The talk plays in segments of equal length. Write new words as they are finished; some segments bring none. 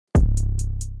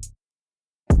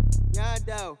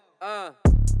Yondo.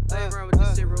 Let me run with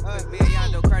this shit real quick. Me and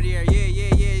Yondo Cartier.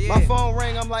 Yeah. My phone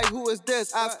rang, I'm like, who is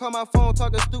this? I call my phone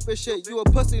talking stupid shit. You a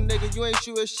pussy nigga, you ain't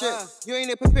shoot a shit. You ain't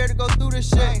even prepared to go through this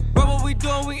shit. Bro, what we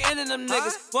doing? We ending them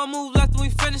niggas. One move left and we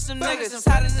finish them niggas. It's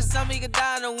hot in the summer, you can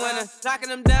die in the winter. Knocking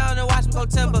them down and watch them go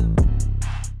timber.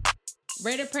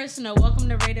 Rated Personal. Welcome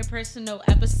to Rated Personal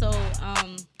episode,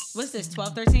 what's this,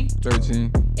 12, 13?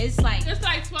 13. It's like 12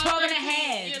 and a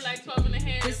half. Yeah, like 12 and a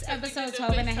half. This episode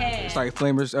 12 and a half. It's like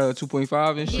Flamers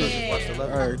 2.5 and shit. Yeah.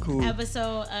 Alright, cool.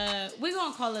 Episode, we're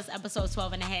gonna call this episode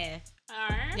 12 and a half.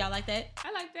 Alright. Y'all like that?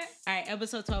 I like that. Alright,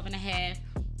 episode 12 and a half.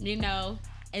 You know,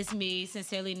 it's me,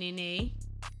 Sincerely Nene.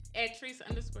 At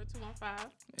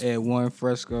Treese_215. At One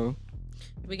Fresco.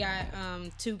 We got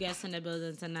two guests in the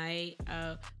building tonight.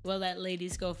 We'll let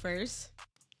ladies go first.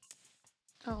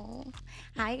 Oh,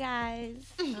 hi guys.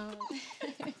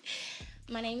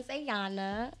 My name's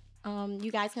Ayana.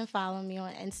 You guys can follow me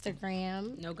on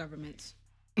Instagram. No governments.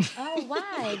 Oh,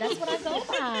 why? That's what I go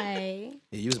by.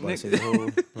 Yeah, you was about to say your whole.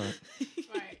 Like,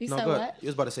 Right. You no, said go ahead. what? You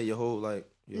was about to say your whole like.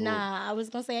 Your Nah, I was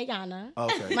gonna say Ayana.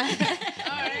 Whole, okay.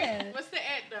 Alright. What's the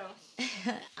at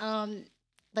though?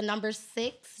 The number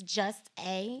 6, just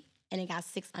A, and it got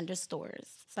 6 underscores.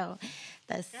 So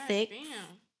the 6 Damn.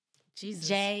 Jesus.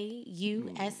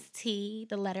 JUST,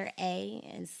 the letter A,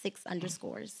 and 6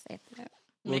 underscores after that.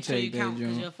 We'll Make sure you take that, count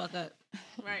because June. you'll fuck up.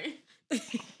 Right.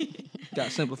 Gotta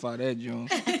simplify that, June.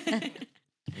 I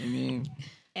mean,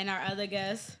 And our other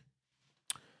guest.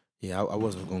 Yeah, I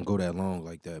wasn't gonna go that long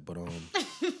like that, but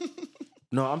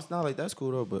no, I'm not like that's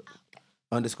cool though. But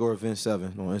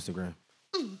 _Vince7 on Instagram.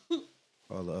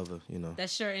 All the other, you know.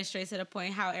 That's short and straight to the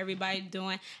point. How everybody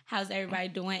doing? How's everybody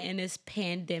doing in this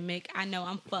pandemic? I know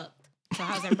I'm fucked. So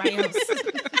how's everybody else?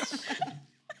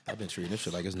 I've been treating this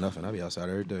shit like it's nothing. I be outside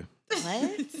every day.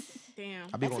 What? Damn.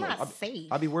 I be That's going. not safe.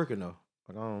 I be working though.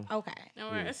 Like I don't Okay.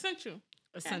 Alright. Essential.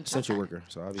 Essential. essential worker,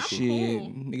 so I be cool. shit. cool.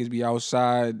 Niggas be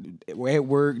outside at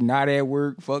work, not at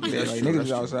work. Fuck that. That's Like, true, niggas that's be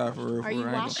true. outside for real. Are you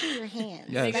I ain't washing your hands?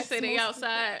 Yes. Niggas say they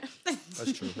outside.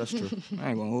 That's true. That's true. I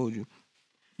ain't gonna hold you.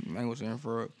 I ain't gonna stand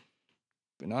for it.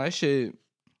 But no, that shit.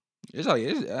 It's like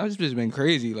it's just been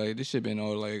crazy. Like this shit been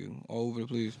all over the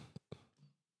place.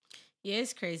 Yeah,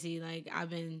 it's crazy. Like I've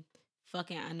been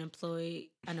fucking unemployed.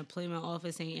 Unemployment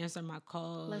office ain't answer my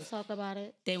calls. Let's talk about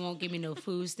it. They won't give me no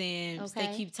food stamps. Okay.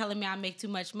 They keep telling me I make too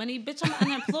much money. Bitch, I'm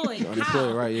unemployed. You're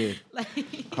unemployed, How? right? Yeah. Like,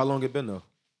 How long it been though?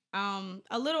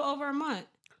 a little over a month.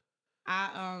 You good,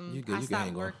 I you can stopped hang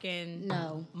on. working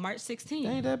No. March 16th. That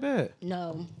ain't that bad.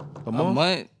 No. A A month?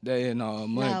 month? A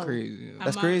month No. crazy.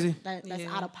 That's month. crazy. That's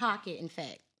Yeah. out of pocket, in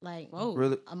fact. Like, Whoa.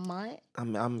 Really? a month?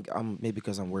 I'm maybe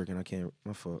because I'm working. I can't.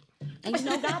 My fault. And you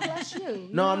know, God bless you. You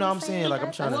No, know no, what I'm saying, like, I'm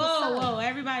That's trying to- what's Whoa, up. whoa,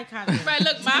 everybody kind of. Right,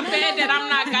 look, my bad that I'm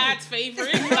not God's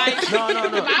favorite. Like, No.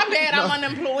 my bad I'm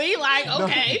unemployed. Like,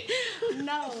 okay.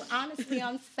 No, honestly,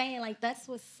 I'm saying, like, that's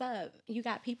what's up. You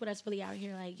got people that's really out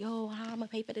here like, yo, how I'm going to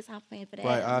pay for this, how I'm paying for that.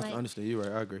 Right, I Like, understand. You're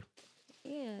right. I agree.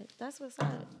 yeah, that's what's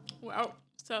up. Well,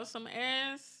 sell some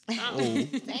ass. Oh.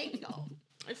 There you go.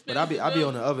 But I be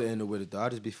on the other end with it though. I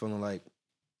just be feeling like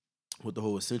with the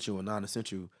whole essential and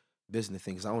non-essential business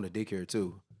thing, 'cause I own a daycare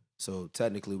too. So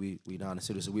technically we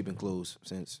non-essential, so we've been closed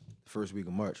since the first week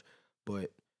of March.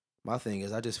 But my thing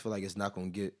is I just feel like it's not gonna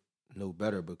get no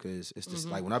better because it's just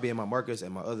like when I be in my markets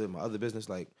and my other business,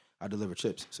 like I deliver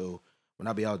chips. So when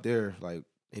I be out there, like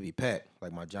it be packed.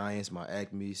 Like my Giants, my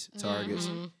Acme's, Targets,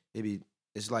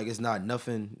 it's like it's not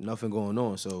nothing going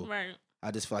on. So Right. I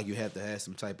just feel like you have to have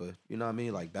some type of, you know what I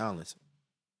mean, like balance.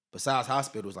 Besides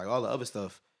hospitals, like all the other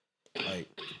stuff, like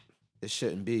it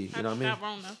shouldn't be. You know what I mean? Not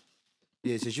wrong though.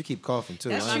 Yeah, since you keep coughing too.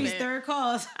 That's I ain't- Tree's third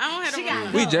calls. I don't have She the got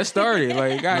Rona. We just started.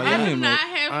 Like, I do goddamn. not Like,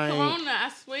 have I ain't- corona,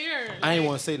 I swear. I ain't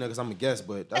want to say nothing because I'm a guest,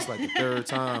 but that's like the third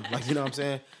time. Like, you know what I'm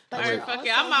saying? But All right, you're fuck it.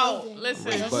 also I'm out. holding-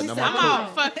 Listen, Right, but no, I'm my out.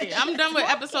 coat. Fuck it. I'm done with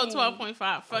episode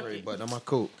 12.5. Fuck Right, it. but on my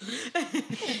coat.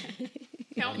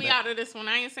 Count me out of this one.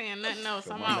 I ain't saying nothing else.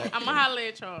 I'm my out. back. I'm going to holler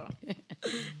at y'all.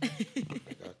 I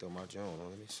gotta throw my joint on.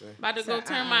 Let me see. About to go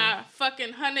turn my fucking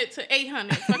 100 to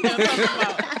 800. Fuck y'all talking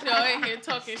about. Y'all in here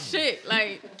talking shit.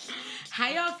 Like, How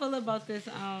y'all feel about this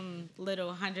little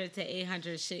 100 to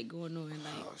 800 shit going on? Like,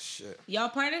 Oh shit. y'all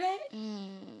part of that?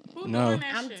 who No. doing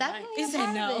that I'm shit? definitely He a said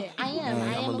part no. of it. I am. Man,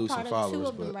 I I'ma am a lose part some of two followers,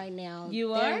 of them but- right now. You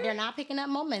they're, are? They're not picking up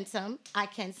momentum. I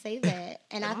can say that.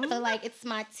 And I feel like it's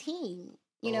my team.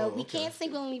 You know, Oh, we okay. can't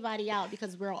single anybody out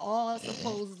because we're all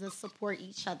supposed to support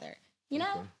each other. You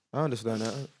know? I understand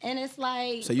that. And it's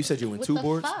like, So you said you in what two the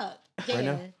boards? fuck? Yeah. Right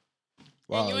now?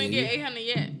 Wow, And you ain't yeah, get 800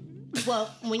 yet.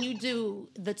 Well, when you do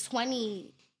the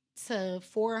 20 to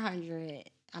 400,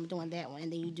 I'm doing that one.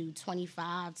 And then you do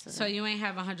 25 to. So you ain't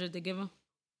have 100 to give him?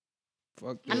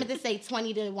 Fuck I meant that. to say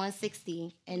 20 to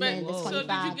 160, and But then the Whoa. 25 so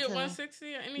did you get to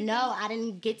 160 or anything? No, I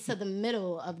didn't get to the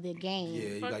middle of the game. Yeah,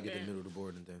 you Fuck gotta get the that. middle of the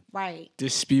board and then. Right.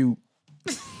 Dispute.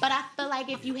 But I feel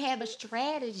like if you have a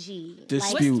strategy,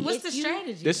 Dispute. like, What's if the you-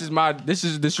 strategy? This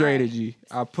is the strategy.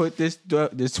 I put this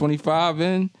 25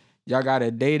 in. Y'all got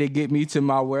a day to get me to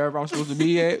my wherever I'm supposed to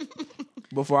be at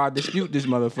before I dispute this I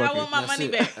want motherfucker. my money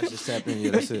back. That's just tap in.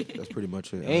 Yeah, that's it. That's pretty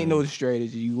much it. Ain't no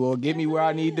strategy. You will get me where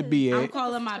I need to be I'm at.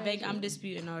 calling my bank. I'm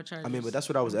disputing all charges. I mean, but that's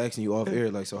what I was asking you off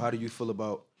air. Like, so how do you feel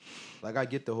about? Like, I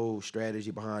get the whole strategy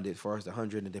behind it, as far as the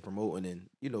 100 and then promoting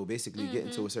and basically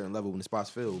getting to a certain level when the spot's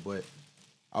filled. But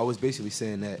I was basically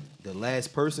saying that the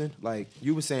last person, like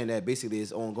you were saying, that basically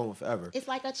is ongoing forever. it's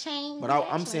like a chain. But I'm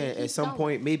reaction. saying It at keeps some going.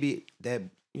 point, maybe that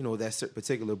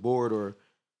particular board or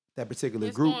that particular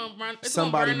It's group, gonna run- it's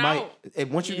somebody gonna burn might. out.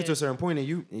 And once you get to a certain point and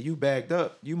you bagged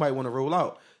up, you might want to roll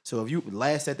out. So if you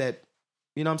last at that,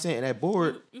 you know what I'm saying, that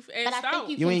board, You've But asked I out.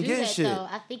 think You can ain't do getting that, shit. though.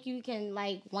 I think you can,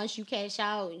 like, once you cash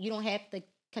out, you don't have to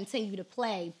continue to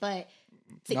play. But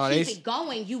to No, keep they- it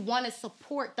going, you want to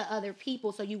support the other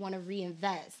people, so you want to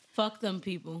reinvest. Fuck them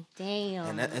people.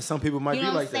 Damn. and some people might you be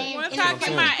know what like I'm saying? that. Once And I it's get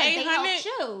crazy my because they helped 800,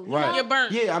 you, you Right. know? You're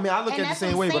burnt. Yeah, I mean, I look And at it the that's same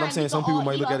what way, I'm but saying. I'm saying We some can people all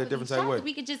might eat look off at it a of different each type other. way.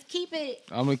 We could just keep it.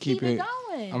 I'm gonna keep it.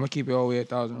 going. I'm gonna keep it all the way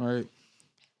at 1,000, right?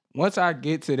 Once I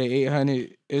get to the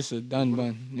 800, it's a done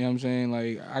bun. You know what I'm saying?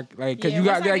 Cause Yeah, you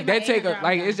got once I like get my that take a 800,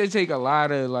 like I'm it take a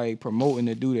lot of like promoting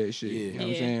to do that shit. Yeah. You know what I'm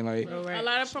Yeah. saying? Like Real A rap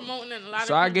lot of shit. promoting and a lot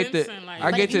So of I get the- convincing. Like,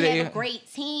 I But get if to you the have a 800.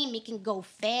 great team, it can go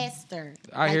faster.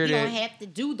 I hear you that. don't have to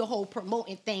do the whole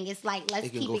promoting thing. It's like, let's It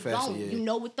can keep go it faster, going. yeah. You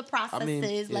know what the process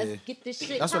is. yeah. Let's get this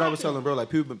shit. That's what I was popping. telling bro. Like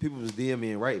people was DM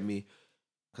me and writing me,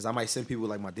 because I might send people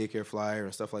like my daycare flyer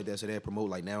and stuff like that, so they promote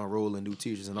like now enroll and new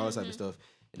teachers and all that type of stuff.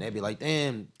 And they'd be like,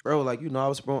 "Damn, bro, like I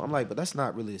was promoting." I'm like, "But that's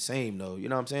not really the same though." You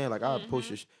know what I'm saying? Like I post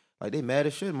this, like they mad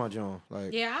as shit, my John.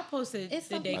 Like Yeah, I posted It's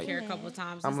the something daycare a like couple that.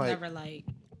 times. I'm It's like- never like.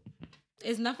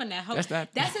 It's nothing that helps. That's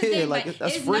not- That's the Yeah, thing. like, Like,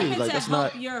 that's it's free. nothing Like, to that's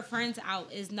help not- your friends out.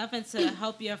 It's nothing to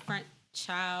help your friend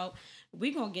child.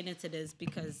 We gonna get into this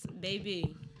because,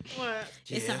 baby, what?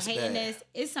 it's Yeah, some hating ass.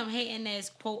 It's some hating ass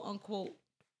quote unquote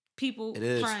people It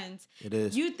is. friends. it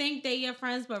is. You think they your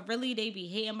friends, but really they be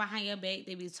hating behind your back.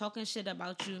 They be talking shit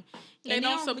about you. They And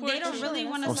don't support They don't you. really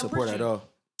want to don't support support at you. all,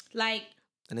 Like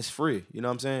and it's free. You know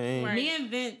what I'm saying? Ain't- Right. me and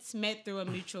Vince met through a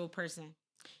mutual person.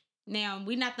 Now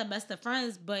we not the best of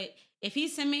friends, but if he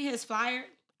send me his flyer,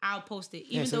 I'll post it.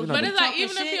 Even so though we he not But the- it's like talking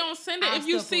even if shit, you don't send it, I'll if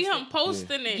you still see post him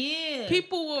posting it, Yeah.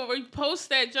 people will repost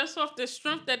that just off the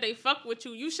strength that they fuck with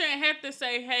you. You shouldn't have to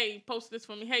say, "Hey, post this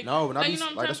for me." Hey, No, when I like, be, you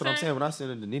know like that's what I'm saying. When I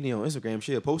send it to Nene on Instagram,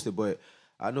 she'll post it. But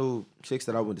I know chicks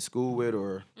that I went to school with,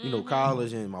 or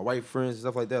college, and my white friends and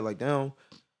stuff like that. Like they don't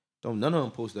none of them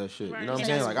post that shit. Right. You know what I'm And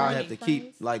saying? that's Like I funny. have to keep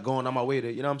Friends. like going on my way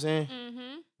to. You know what I'm saying?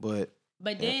 Mm-hmm. But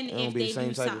But Yeah, then it don't if be the they same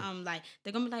do type of- something like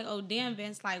they're gonna be like, "Oh damn,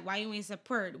 Vince, like why you ain't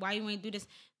support? Why you ain't do this?"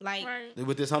 Like, Right.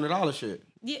 with this $100 shit,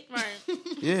 yeah, Right.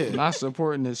 yeah. not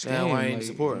supporting this Damn, scam. I ain't like,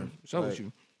 supporting. What's up with Like-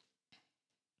 you?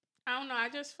 I don't know. I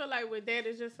just feel like with that,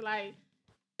 it's just like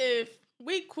if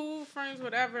we cool friends,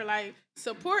 whatever. Like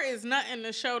support is nothing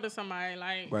to show to somebody.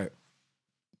 Like Right.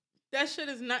 that shit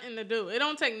is nothing to do. It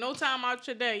don't take no time out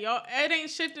your day, y'all. It ain't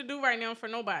shit to do right now for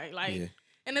nobody. Like, Yeah.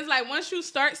 and it's like once you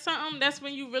start something, that's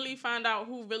when you really find out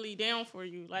who really down for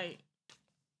you. Like,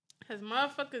 cause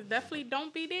motherfuckers definitely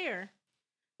don't be there,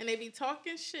 and they be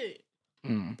talking shit.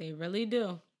 Mm. they really do.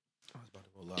 I was about to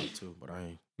go live too, but I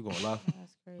ain't. You going live?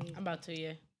 That's crazy. I'm about to,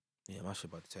 yeah. Yeah, my shit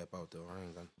about to tap out though. I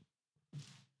ain't gonna.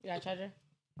 You got a charger?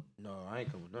 No, I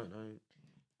ain't coming. Nothing. I ain't.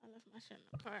 I left my shit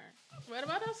in the car.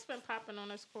 What else been popping on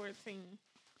this quarantine?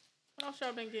 What else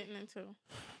y'all been getting into?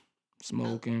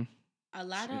 Smoking. A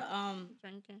lot of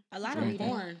Drinking. a lot Drinking. of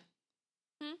porn.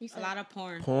 You A said- lot of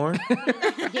porn. Porn?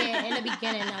 Yeah, in the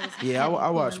beginning, I was. Yeah, heavy I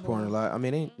watch porn a boy. lot. I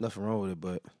mean, ain't nothing wrong with it,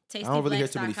 but Tasty I don't really hear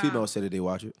too many females say that they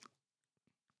watch it.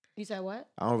 You said what?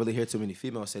 I don't really hear too many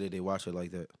females say that they watch it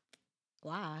like that.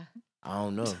 Why? I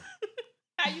don't know.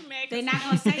 How you mad? They not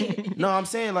gonna say it. No, I'm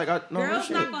saying like no Girls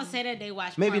shit. not gonna say that they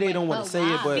watch. Maybe porn, they but don't want but to say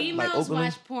it, why? but females like openly.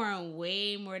 watch porn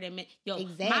way more than men. Yo, my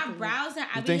Exactly. browser.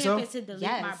 I You be think so? having to delete my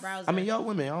Yes. browser. I mean, y'all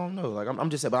women, I don't know. Like I'm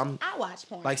just saying, but I'm I watch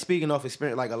porn. like speaking off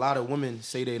experience. Like a lot of women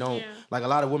say they don't. Yeah. Like a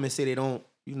lot of women say they don't.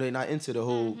 You know, they're not into the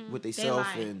whole with they self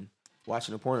lie. and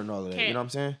watching the porn and all of that. You Can't. know what I'm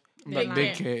saying? Big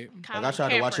Big cat. cat. Like I tried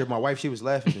to watch it with my wife. She was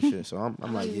laughing and shit. So I'm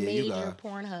I'm like, a yeah, you major got.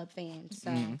 Pornhub fan.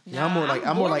 So Yeah, I'm more like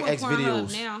I'm more bored like with X Pornhub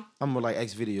videos. now. I'm more like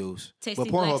X videos. Tasty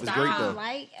But Black Pornhub is Star. great I though. don't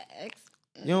like X.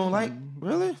 You don't like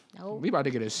really? No. We about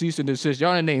to get a cease and desist.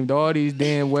 Y'all done named all these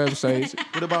damn websites.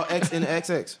 What about X and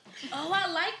XX? Oh,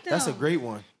 I like them. That's a great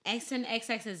one. X and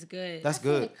XX is good. That's I've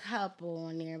seen good. a couple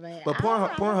on there, but But I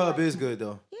don't know. Pornhub is good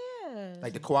though. Yeah.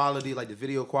 Like the quality, like the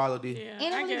video quality. Yeah, And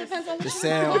it I really guess. depends on The what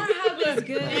sound. Pornhub is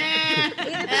good.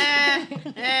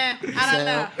 I don't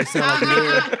know. It sound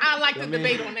like I like the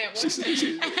debate on that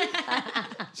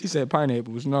one. She said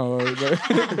pineapples. No.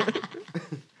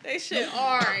 They shit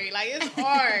alright. Like, it's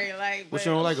alright. Like, What but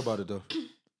you don't like about it though?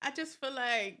 I just feel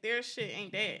like their shit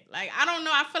ain't that. Like, I don't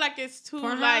know. I feel like it's too,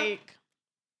 Pornhub? like,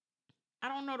 I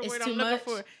don't know the It's word too I'm looking much?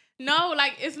 for. No,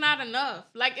 like, it's not enough.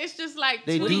 Like, it's just like,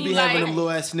 They too, do be like, having them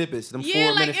little ass snippets, them yeah,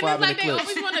 4 like, minute, and 5 it's like minute they clips.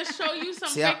 always want to show you some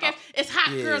See, I- fake ass. It's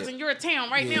hot yeah. girls in your town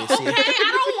right Yeah, now. see- Okay,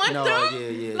 I don't want No,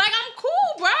 them. yeah. Like, I'm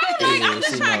cool, bro. Like, Yeah, I'm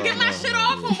just see, trying to no, get my no, shit no,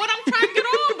 off yeah. on what I'm trying to get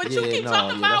on. But you Yeah, keep no,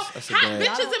 talking yeah, about that's a hot bad-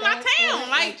 bitches in my town.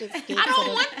 Like, Just skip I to don't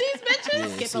the- want these bitches. Yeah,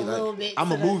 Skip see, a like, little bit.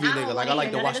 I'm a to the- movie I nigga. don't Like, I wanna like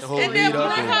hear to none watch of the this whole And then lead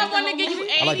up. Pornhub and- want to give you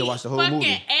 80 I like to watch the whole fucking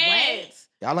movie. ads.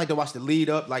 I like to watch the lead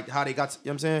up, like how they got. You know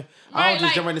what I'm saying? I Right, don't just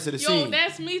like, jump right into the yo, scene.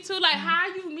 that's me too. Like, how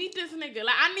you meet this nigga?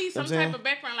 Like, I need some I'm saying? type of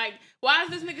background. Like, why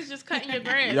is this nigga just cutting your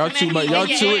grass? Y'all And too then much. he Y'all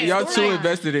eat too. your ass? Y'all too Like,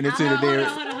 invested in it to the Hold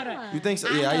dare. on. You think so?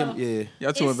 I Yeah, I know. am. Yeah.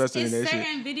 Y'all too invested in It's that shit.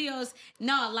 certain videos.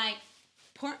 No, like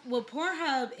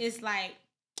Pornhub is like.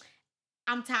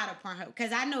 I'm tired of Pornhub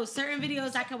because I know certain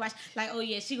videos I can watch. Like, oh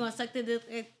yeah, she gonna suck the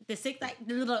sick like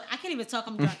the little. I can't even talk.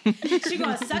 I'm drunk. She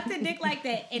gonna suck the dick like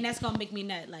that, and that's gonna make me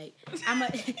nut. Like I'm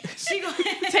a. She gonna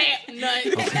tap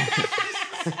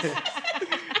nut.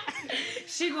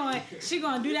 She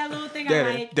gonna do that little thing.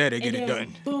 That'll- I like. that'll and get it then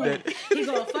done. Boom. That- He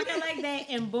gonna fuck it like that,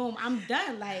 and boom, I'm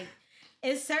done. Like.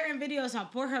 It's certain videos on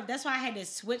Pornhub. That's why I had to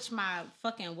switch my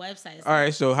fucking website. All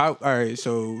right, so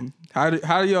how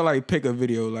do y'all like pick a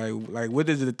video? Like what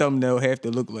does the thumbnail have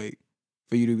to look like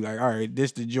for you to be like, all right,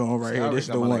 this the joint right I here, already this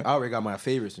got the my, one. like, I already got my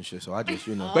favorites and shit, so I just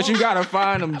But you gotta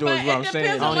find them But joints. What I'm it saying.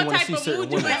 depends I on don't what even wanna type see of certain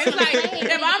mood you in. women. It's like, That's what I'm saying.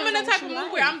 if I'm in the Depends type on of what mood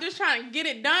you where like. I'm just trying to get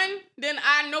it done, then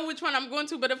I know which one I'm going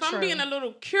to. But if I'm True. being a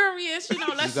little curious,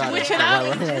 let's gotta- switch it right,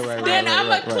 up. right, Then I'm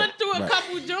right, gonna click through a right.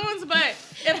 couple joints. But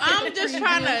if I'm just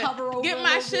trying Hover to over get a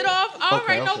my little shit bit. off, I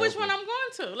already know okay, which okay. one I'm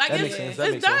going to. Like, That it's, makes sense, that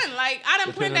it's makes done. sense. Like, I done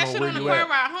put Depending that on shit where on the you car at.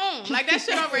 ride home. Like, that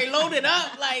shit already loaded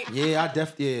up. Like, Yeah, I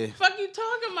definitely. Yeah. fuck you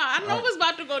talking about? I know what's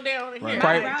about to go down in here.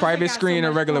 Right. Browser Private got screen so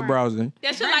and much regular porn. browsing.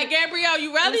 That shit like, Gabrielle,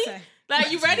 you ready? Listen.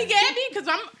 Like, you ready, Gabby? Because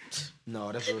I'm...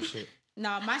 No, that's real shit.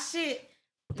 No, my shit.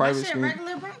 Private my shit screen.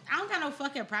 regular, bro. I don't got no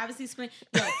fucking privacy screen.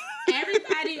 Yo,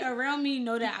 everybody around me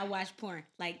know that I watch porn.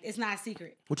 Like, it's not a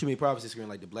secret. What you mean privacy screen?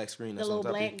 Like the black screen? The That's little on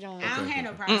top of black you? joint. I don't Okay. have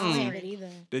no I privacy don't have screen. it either.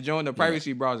 The joint the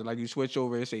privacy browser, like you switch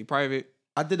over and say private.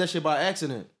 I did that shit by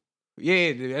accident.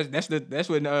 Yeah,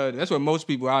 that's what most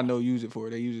people I know use it for.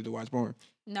 They use it to watch porn.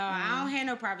 No, I don't have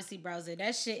no privacy browser.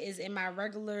 That shit is in my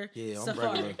regular Yeah, I'm Safari.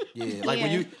 regular. Yeah, like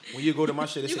Yeah. when you go to my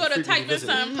shit, it's You go to type in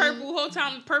something purple, whole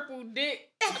time purple dick,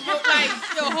 like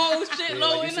the whole shit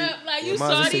loading up, like you Mine just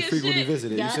saw say this frequently shit.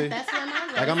 visited. Yeah, You see? that's what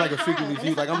mine Like I'm like a frequently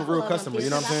viewed. Like I'm a real customer.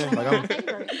 You know what I'm saying? Like I'm,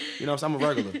 you know, what I'm saying? I'm a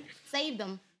regular. Save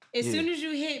them. As Yeah. soon as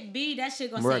you hit B, that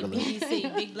shit gonna Regular. say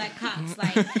BBC, big black cocks.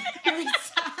 Like every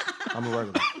time. I'm a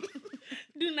regular.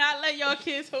 Do not let y'all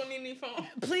kids hold any phone.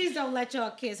 Please don't let y'all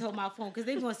kids hold my phone because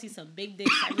they gonna see some big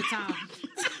dicks every time.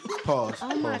 Pause.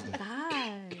 Oh my Pause.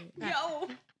 god. Yo,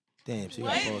 Damn, she got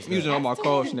What? pause. I'm using that. all my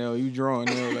coughs now. You drawing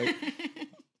now like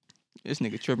this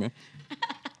nigga tripping.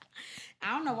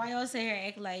 I don't know why y'all sit here and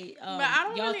act like. but I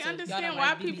don't y'all really y'all understand don't why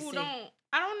like people BBC. don't.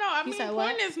 I don't know. I You mean, said porn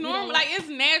what? is You normal. don't- Like it's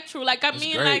natural. Like I It's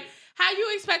mean, great. like how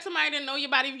you expect somebody to know your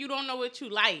body if you don't know what you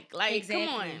like? Like, Exactly.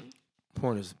 come on.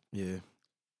 Porn is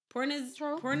Porn is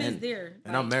True. Porn is there.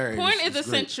 and I'm married. Porn It's- is it's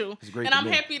great. essential, It's great and to I'm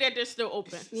me. happy that they're still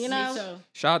open. You Me know? too.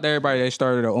 Shout out to everybody that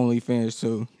started the OnlyFans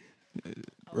too.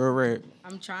 Real red.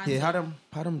 I'm trying. Yeah, to.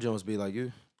 how them Jones be like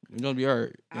you? It's gonna be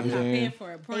alright. I'm not paying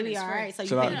for it. Porn They be is all free. right. So you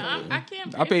So pay I- for Yeah, it. I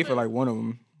can't. I paid for like one of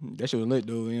them. That shit was lit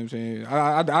though. You know what I'm saying?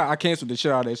 I canceled the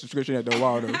shit out of that subscription after a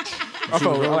while though. I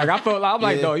felt like I'm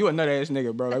like, Yeah. dog, you a nut ass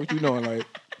nigga, bro. Like what you doing? Like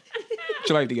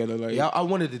chill like together. Like Yeah, I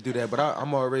wanted to do that, but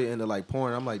I'm already into like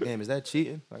porn. I'm like, damn, is that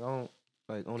cheating? Like I don't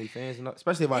like OnlyFans, and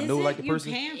especially if I Is know it? like the You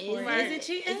person. paying for it? Right. Is it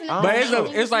cheating? Isn't it- I But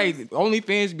don't know. it's like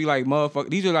OnlyFans be like motherfucker.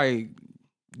 These are like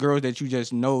girls that you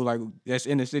just know like that's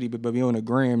in the city, but be on the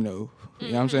gram though. You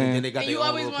know what I'm And saying? then they got And their you own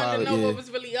always little wanted to private- know yeah. what was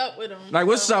really up with them. Like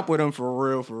what's up with them for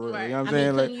real? Right. You know what I'm I saying?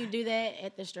 mean, Like can you do that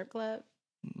at the strip club?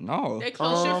 no. They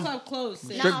close Strip your club closed.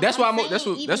 sis. Strip- that's I'm why I'm- saying, that's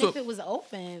what- even that's if what- it was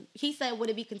open, he said, would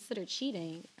it be considered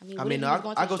cheating? I what mean, if no, he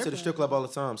was I go to the strip club all the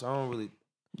time, so I don't really.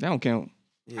 That don't count.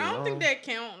 Yeah, I don't think that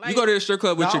count. Like, You go to the strip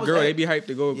club with No, I your was girl, at- they be hyped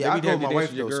to go. Yeah, I they be go with happy my to wife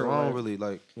dance with though, your so girl, I don't right? really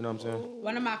like. You know what I'm saying?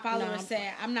 One of my followers No.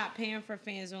 said, "I'm not paying for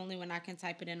fans only when I can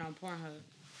type it in on Pornhub."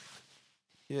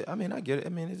 Yeah, I mean, I get it. I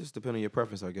mean, it just depends on your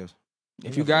preference, I guess. If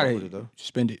Ain't you nothing got wrong it, with though.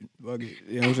 spend it. Fuck it.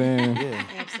 You know what I'm saying? Yeah.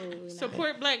 Absolutely not.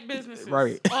 support black businesses.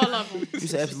 Right. All of them. You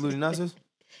said absolutely not, sis?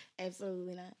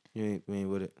 Absolutely not. You ain't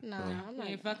with it. No, No. I'm You not.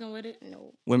 ain't fucking with it?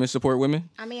 No. Women support women.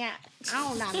 I mean, I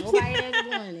don't know nobody that's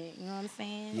doing it. You know what I'm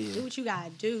saying? Yeah. Do what you gotta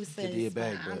do, sis. Get to your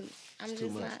bag, but but I'm it's too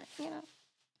just much. not, you know.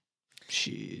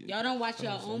 Shit. Y'all don't watch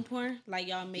your own porn? Like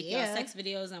y'all make y'all Yeah. sex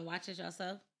videos and watch it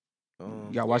yourself? You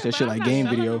gotta watch Yeah, that shit but I'm like not game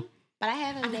selling video. them. But I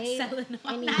haven't I'm not made selling them.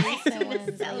 I'm any not recent asking you to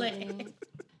ones sell lately. it.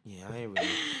 Yeah, I ain't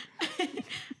really.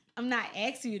 I'm not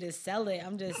asking you to sell it.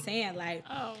 I'm just saying, like,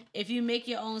 Oh, if you make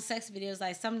your own sex videos,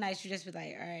 like some nights you just be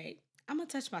like, all right, I'm gonna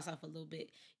touch myself a little bit.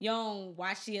 You don't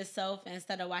watch yourself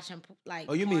instead of watching like.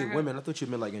 Oh, you mean Pornhub. women? I thought you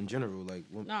meant like in general, like.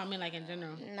 No, I mean like in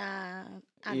general. Nah,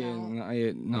 I Yeah,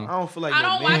 don't. no. I don't feel like I no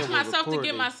don't man watch would myself to record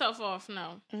get it. myself off.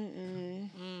 No. Mm-mm.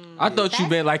 I thought you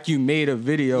meant like you made a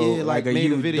video, Yeah, like a made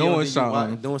you a video doing and then you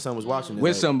something doing something was watching it,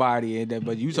 with like, somebody, and that.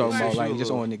 But you talking Yeah, about shoot like a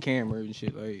just little. on the camera and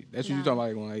shit. Like that's what you Nah.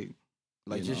 talking about,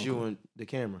 like just you and the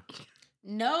camera.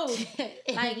 No,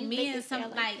 like You me make and it some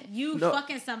sound like that. you No.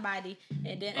 fucking somebody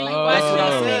and then Oh, like watch yeah, y'all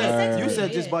yeah, sex yeah. You video,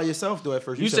 said just yeah. by yourself though at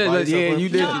first. You said said by that- yourself yeah, first. you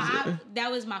did. No,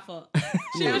 that was my fault.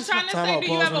 She was trying to Time say, out, do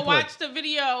you pause ever and play. watch the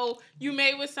video you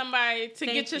made with somebody to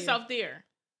Thank get you. yourself there?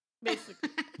 Basically.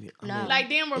 Yeah, No. Like,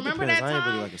 damn, it remember depends. that I ain't time?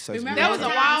 really like a sex Remember That video.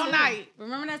 was a time wild too? night.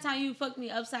 Remember that time you fucked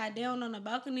me upside down on the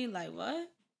balcony? Like what?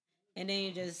 And then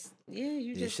you just you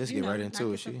Yeah, just just you get know, right into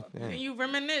knock it. She, yourself up. And damn. you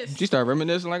reminisce. she started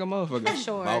reminiscing like a motherfucker.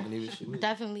 Sure. Balcony and shit.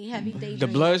 Definitely heavy daydream. The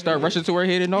blood started rushing to her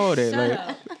head and all that. Shut Like,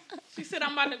 up. She said,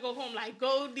 I'm about to go home like,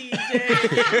 go DJ.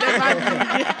 That's my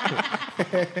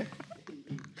DJ.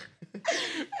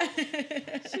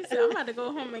 She said, I'm about to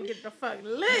go home and get the fuck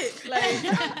lit. Like,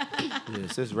 Yeah,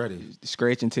 sis ready.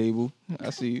 scratching table. I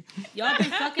see you. Y'all been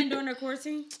fucking during the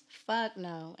quarantine? Fuck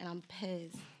no, and I'm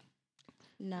pissed.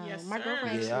 No, Yes, my sir.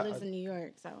 girlfriend Yeah, she lives in New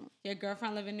York, so Your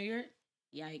girlfriend live in New York?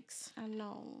 Yikes. I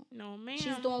know no, man.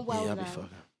 she's doing well Yeah, I though. be fucking.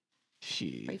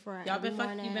 Shit. Pray for her Y'all every been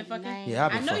fucking? morning, You been every fucking? night. Yeah,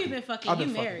 I've been I know fucking. you've been fucking. I've been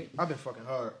You fucking. married. I've been fucking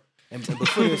hard. And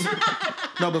before this,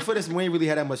 no, before this, we ain't really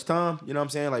had that much time. You know what I'm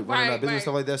saying? Like running Right, our business right.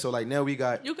 stuff like that. So like now we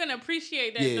got. You can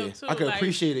appreciate that, Yeah, though, too. I can like,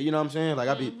 appreciate it. You know what I'm saying? Like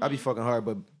I be fucking hard,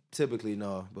 but typically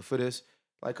no. But for this,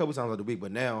 like a couple times out the week.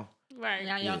 But now, Right.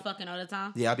 Now y'all Yeah. fucking all the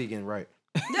time? yeah, I be getting right.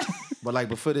 But like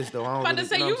before this though, I don't About really, to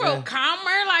say, know you what I'm real saying?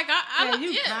 calmer. Like, Yeah, you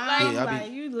yeah, calm, like, Yeah, I be-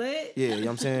 like you lit. Yeah, you know what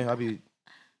I'm saying? I be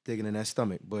digging in that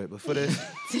stomach. But before this,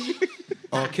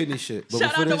 all kidney shit. But shout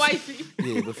before out to this, wifey.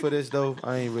 yeah, but for this though,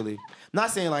 I ain't really. Not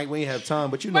saying like we ain't have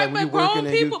time, but you know, Right, when you but working grown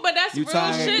and people, you, but that's you real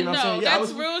tired, shit, you know what I'm though. saying? Yeah, I That's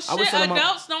was- real I was shit. telling my-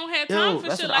 Adults don't have time Yo, for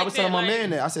that's shit what I like was that. telling my like, man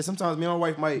that. I said sometimes me and my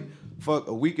wife might fuck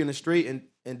a week in the straight, and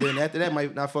then after that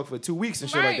might not fuck for 2 weeks and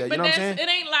shit right, like that. You but know what I'm that's, saying?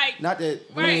 it ain't like, Not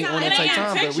that we Right, ain't on it that type ain't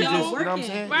time, but we just, you know what I'm intentional.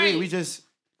 saying? Right. Yeah, we just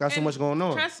got so And much going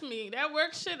on. trust me, that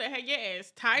work shit that had your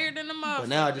ass tired in the motherfucker. But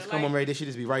now I just come like, on right there, she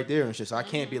just be right there and shit. So I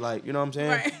can't be like, you know what I'm saying?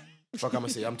 Right. Fuck, I'm gonna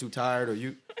say I'm too tired or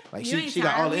you. Like You ain't she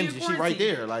got tired all the when you energy. She right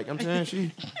quarantine. there. Like I'm saying,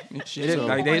 she. Shit, So-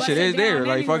 like that Bust shit it is there. down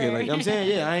Like fuck it. anywhere. Like You know what I'm saying?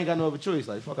 Yeah, I ain't got no other choice.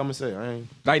 Like fuck, I'm gonna say I ain't.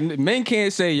 like men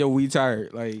can't say yo we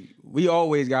tired. Like we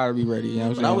always gotta be ready. You know what I'm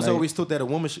But saying? I was Like, always taught that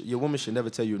your woman should never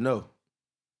tell you no.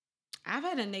 I've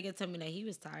had a nigga tell me that he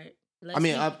was tired. I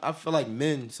mean, I feel like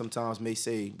men sometimes may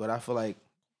say, but I feel like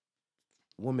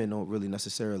women don't really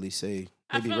necessarily say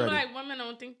I they be feel ready. like women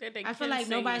don't think that they I can feel like say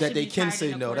nobody no. That should they be can tired say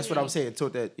in a no. That's what I'm quarantine. saying.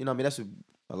 Taught that, you know what I mean? That's what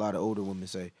a lot of older women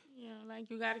say. Yeah, like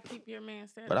you gotta keep your man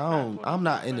satisfied. But I'm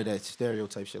not quote-unquote, into but- that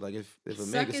stereotype shit. Like if a Suck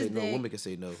man can his say no, a dick, woman can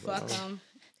say no. But I Fuck don't- them,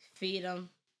 feed them.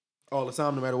 all the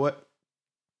time, no matter what.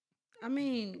 I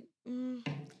mean,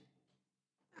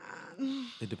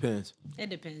 It depends. it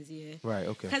depends, yeah. Right.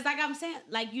 Okay. Cause like I'm saying,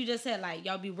 like you just said, like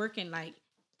y'all be working, like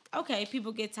okay,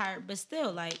 people get tired, but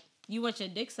still, like you want your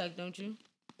dick sucked, don't you?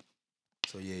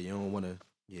 So yeah, you don't want to.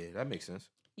 Yeah, that makes sense.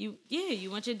 You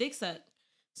want your dick sucked.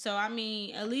 So I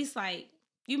mean, at least like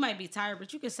you might be tired,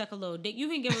 but you can suck a little dick. You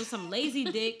can give him some lazy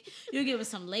dick. You give him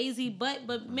some lazy butt,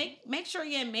 but make sure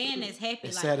your man is happy.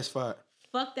 It's Like satisfied.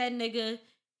 fuck that nigga.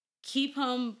 Keep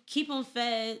him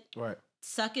fed. Right.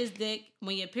 Suck his dick.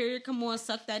 When your period come on,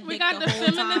 suck that We dick got the the whole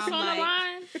feminists time. on like, the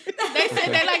line. They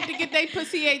said they like to get their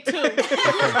pussy ate too.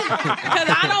 Because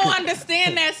I don't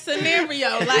understand that scenario.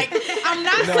 Like, I'm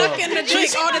not sucking the dick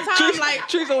all the time. Like,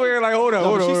 Trees over here like hold on, No,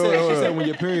 hold but on, she hold on, said hold on. when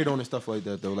your period on and stuff like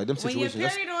that though, like them when your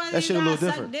situations. period on, that you shit a gotta little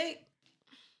suck different. dick.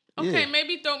 okay, Yeah.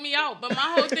 maybe throw me out. But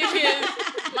my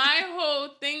whole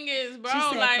thing is, bro, She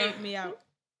said, like, "Fuck me out."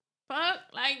 fuck,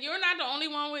 like, you're not the only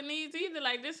one with needs either.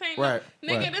 Like, this ain't, Right,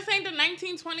 nigga, right. this ain't the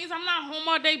 1920s. I'm not home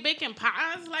all day baking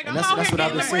pies. Like, And I'm out that's here what I've getting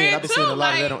been the saying. bread I've been too. seeing a lot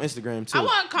Like, of that on Instagram too. I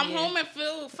want to come Yeah. home and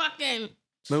feel fucking.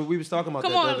 Remember we was talking about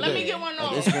Come that on, the other let me day. get one Like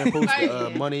off. Instagram post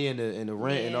Like- money and the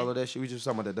rent and Yeah. all of that shit. We just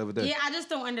talking about that the other day. Yeah, I just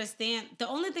don't understand. The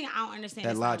only thing I don't understand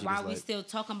That is like, logic why is we like- still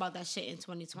talking about that shit in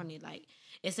 2020. Like,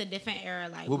 it's a different era.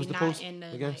 Like, What was we the not post in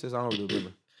the again? like, Since I don't really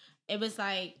remember. it was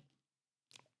like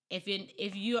if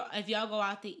y'all go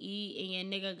out to eat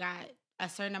and your nigga got a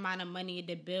certain amount of money,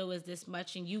 the bill was this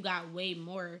much, and you got way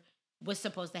more, what's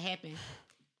supposed to happen?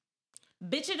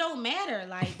 Bitch, it don't matter.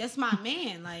 Like, that's my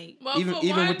man. Like, Well,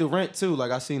 even with the rent too.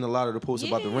 Like I seen a lot of the posts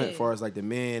about the rent, as far as like the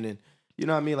man and you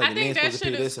know what I mean. Like I the think man's that supposed to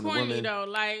pay shit this is and the corny woman. though.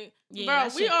 Like, Yeah, bro,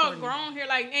 that we shit all corny. grown here.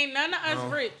 Like, ain't none of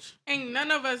us rich. Ain't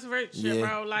none of us rich, shit, Yeah.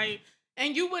 bro. Like,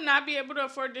 and you would not be able to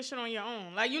afford this shit on your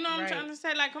own. Like, you know what I'm Right. trying to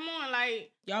say? Like, come on,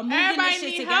 like, y'all moving everybody this shit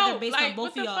need together help. based Like, on both what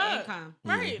of the y'all fuck? income.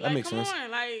 Right? that Like, makes come sense.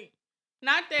 on, like,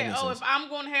 not that. makes Oh, sense. if I'm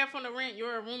going half on the rent,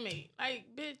 you're a roommate. Like,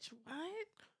 bitch, what?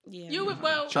 Yeah. You would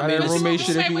well Try that was you a roommate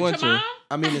shit if you with want your to. mom?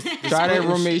 I mean, the Try that splitting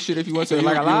roommate shit if you want So to. you-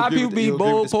 Like a you lot of agree people with be you agree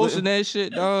with bold the splitting? posting that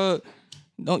shit, dog.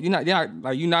 Don't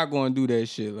you're not going to do that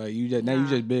shit. Like you just now you Nah.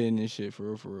 just bidding this shit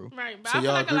for real. Right, but So I feel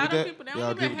y'all like a agree lot with of that? people they Y'all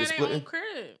don't agree even with have the their own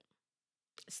splitting? crib.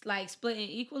 It's like splitting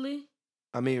equally.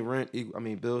 I mean, rent. I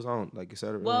mean, bills. I don't like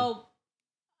etc. Well,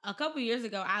 a couple years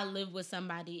ago, I lived with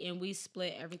somebody and we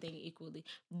split everything equally,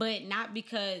 but not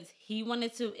because he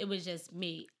wanted to. It was just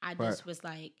me. I just Right. was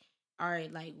like, all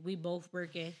right, like we both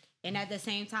working, and at the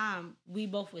same time, we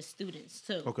both was students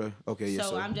too. Okay, yes.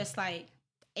 So I'm just like,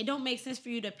 it don't make sense for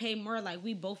you to pay more. Like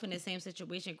we both in the same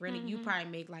situation. Granted, you probably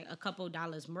make like a couple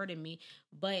dollars more than me,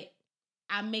 but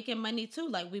I'm making money too.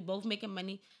 Like we both making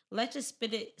money. Let's just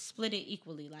split it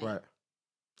equally. Like right.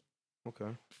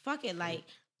 Okay. fuck it. Like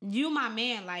you my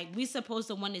man. Like we supposed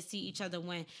to want to see each other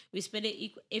win. We split it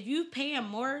equal. If you paying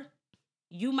more,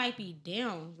 you might be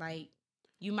down. Like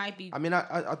you might be. I mean,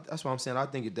 I that's what I'm saying. I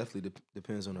think it definitely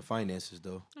depends on the finances,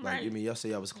 though. Like, I Right. mean, y'all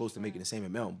say I was close to making the same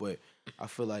amount, but I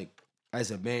feel like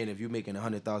as a man, if you're making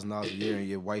 $100,000 a year and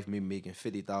your wife may be making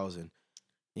 $50,000, and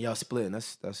y'all splitting,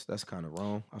 that's kind of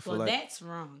wrong. I feel well, like that's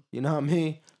wrong. you know what I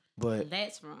mean. But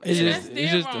That's wrong. It's Yeah, just that's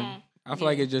it's dead just wrong. I feel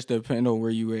like it just depends on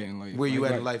where you at in life. where you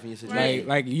like, at in life in your situation? Right.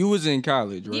 Like you was in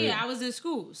college, right? Yeah, I was in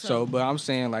school. So, but I'm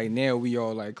saying like now we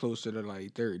all like closer to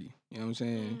like 30. You know what I'm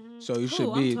saying? So you should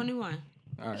cool. be I'm 21.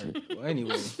 all right. Well,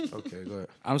 anyway, Okay, go ahead.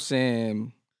 I'm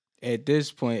saying at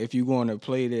this point, if you going to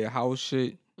play that house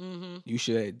shit, Mm-hmm. you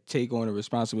should take on the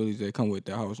responsibilities that come with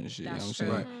the house and shit. That's you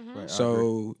know what I'm true. saying? Right. I agree.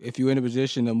 So if you're in a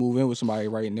position to move in with somebody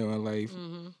right now in life,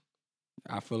 Mm-hmm.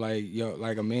 I feel like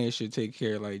like a man should take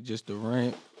care of like just the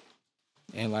rent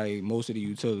and like most of the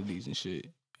utilities and shit,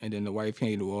 and then the wife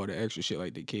handle all the extra shit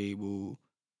like the cable,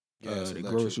 Gas, the electric,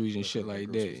 groceries and stuff shit like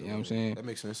that. groceries, You know what I'm yeah. saying? That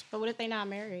makes sense. But what if they not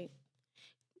married?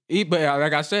 But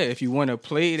like I said, if you want to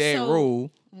play that So-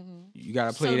 role, Mm-hmm. you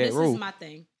gotta play so that this role. is my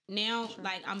thing. Now,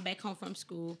 like I'm back home from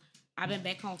school. I've been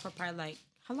back home for probably like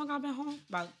how long I've been home?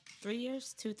 About 3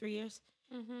 years, 2-3 years.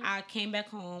 I came back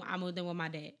home. I moved in with my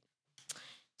dad.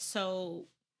 So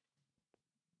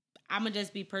I'ma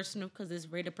just be personal because it's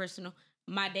rated personal.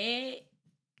 My dad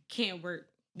can't work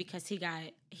because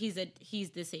he's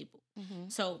disabled.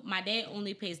 So my dad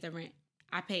only pays the rent.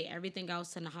 I pay everything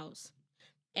else in the house.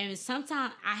 And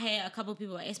sometimes I had a couple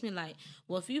people ask me like,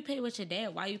 well, if you pay with your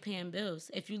dad, why you paying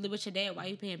bills? If you live with your dad, why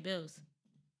you paying bills?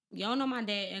 You don't know my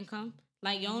dad income.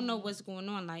 Like, you don't know what's going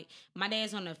on. Like, my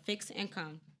dad's on a fixed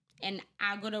income. And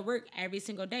I go to work every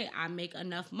single day. I make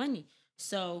enough money.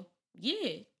 So,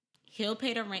 yeah, he'll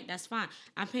pay the rent. That's fine.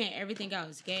 I'm paying everything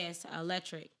else. Gas,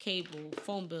 electric, cable,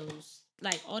 phone bills.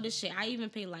 Like, all this shit. I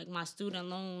even pay, like, my student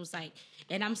loans. Like,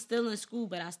 and I'm still in school,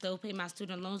 but I still pay my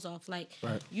student loans off. Like,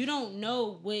 you don't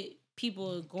know what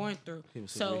people are going through.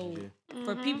 So,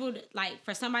 for people, like,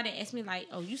 for somebody to ask me, like,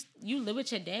 oh, you live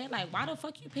with your dad? Like, why the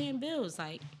fuck you paying bills?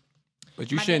 Like, But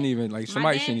you my shouldn't dad- even like my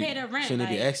somebody dad shouldn't. pay the rent. Shouldn't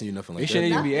like, be asking you nothing They like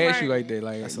shouldn't that. even be asking you Right. like that.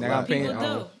 Like That's a now lot. I'm paying. People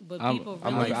do, but people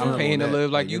I'm really I'm do. paying to that.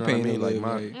 live like Like, you know what I paying to mean? Like, live.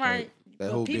 my- Like, Right. That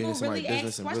But whole people being in somebody's really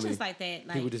business ask and questions really like that.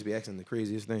 Like, people just be asking the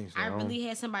craziest things. So I don't- really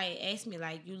had somebody ask me,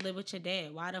 like, you live with your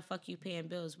dad. Why the fuck you paying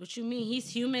bills? What you mean? He's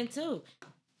human too.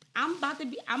 I'm about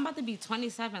to be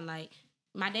 27. Like,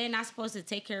 my dad not supposed to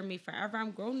take care of me forever. I'm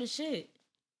grown as shit.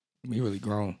 we really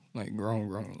grown, like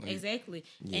grown. Like, Exactly.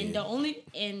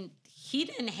 And he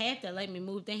didn't have to let me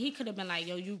move. Then he could have been like,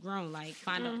 yo, you grown. Like,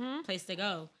 find a place to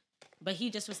go. But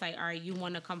he just was like, all right, you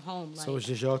want to come home. Like, So it's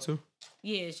just y'all two?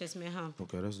 yeah, it's just me and him.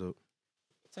 Okay, that's dope.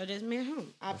 So just me and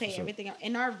him. I pay what's up. everything out.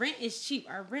 And our rent is cheap.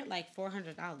 Our rent like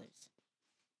 $400.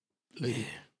 Yeah.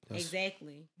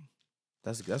 Exactly.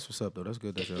 That's what's up though. That's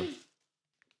good that y'all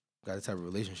got a type of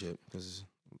relationship because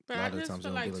But a I lot of the just times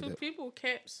feel it don't like be like two that. people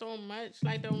cap so much.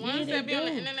 Like the ones they that be on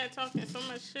the do. internet talking so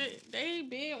much shit, they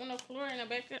be on the floor in the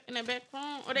back room,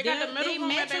 or they got the middle They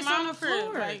room at their mattress on mom's the crib.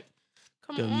 floor. Like,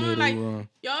 Come The on, middle like run.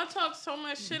 y'all talk so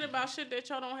much shit about shit that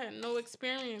y'all don't have no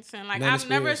experience in. Like None I've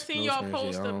never experience, seen no y'all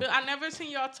experience, post yeah, a bill. I never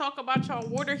seen y'all talk about y'all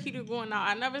water heater going out.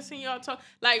 I never seen y'all talk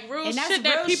like real And that's shit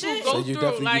that real people shit. go So you through.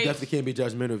 definitely, like you definitely can't be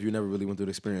judgmental if you never really went through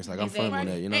the experience. Like I'm firm on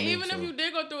that, you know and what I mean? even if So- you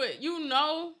did go through it, you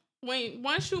know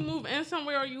once you move in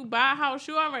somewhere or you buy a house,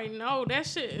 you already know that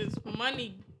shit is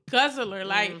money guzzler.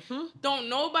 Like don't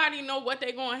nobody know what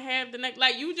they gonna have the next.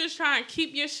 Like you just try and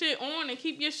keep your shit on and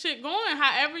keep your shit going.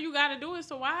 However you gotta do it.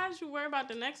 So why is you worry about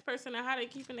the next person and how they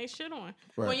keeping their shit on?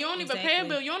 Right. When you don't even pay a Exactly.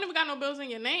 bill, you don't even got no bills in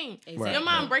your name. Exactly. Your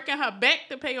mom breaking her back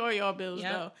to pay all your bills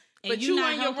Yep. though. And But you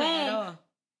not in your helping at room all.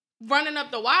 running up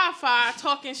the Wi-Fi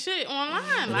talking shit online.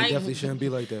 And it Like definitely shouldn't be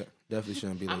like that. Definitely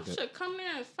shouldn't be I like that. should come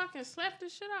there and fucking slap the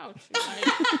shit out you.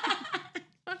 Like,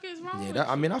 fuck is wrong Yeah, with that,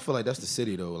 I you? mean, I feel like that's the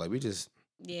city though. Like we just,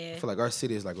 Yeah. I feel like our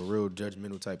city is like a real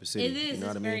judgmental type of city. It is. You know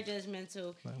what It's I very mean?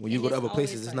 judgmental. When you And go to it's other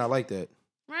places, always it's like- not like that.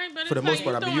 Right, but For it's the most like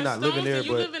part, I you mean, you're throwing not living stones there, and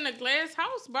you but- live in a glass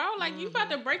house, bro. Like you about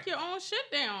to break your own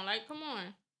shit down. Like, come on,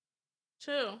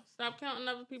 chill. Stop counting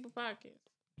other people's pockets.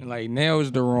 And like now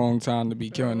is the wrong time to be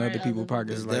counting Right. other people's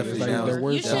pockets. It's Like, it's definitely like now. the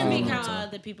worst You shouldn't be time. counting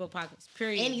other people's pockets.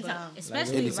 Period. Anytime. But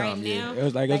especially anytime, right yeah. now. It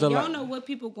was like, Like, it's a you lot. don't know what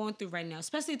people going through right now,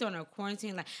 especially during a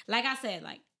quarantine. Like I said,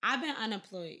 like I've been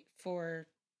unemployed for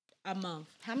a month.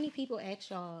 How many people ask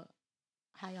y'all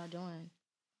how y'all doing?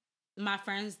 My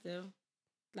friends do.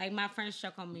 Like my friends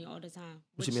check on me all the time.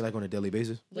 What you mean, like on a daily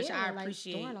basis? Which Yeah, I like,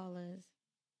 appreciate. doing all this.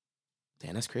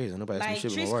 Damn, that's crazy. Nobody asked me Like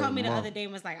shit Trish about called me the mom. other day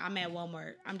and was like, I'm at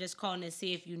Walmart. I'm just calling to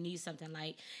see if you need something.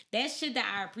 Like that shit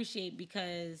that I appreciate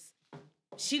because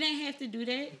she didn't have to do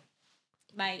that.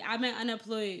 Like I've been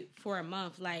unemployed for a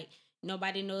month. Like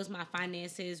nobody knows my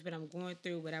finances, what I'm going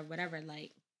through, whatever.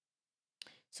 Like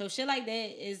so shit like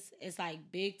that is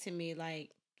like big to me. Like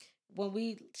when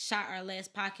we shot our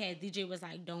last podcast, DJ was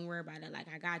like, don't worry about it. Like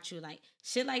I got you. Like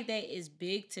shit like that is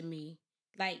big to me.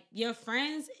 Like your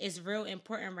friends is real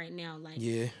important right now. Like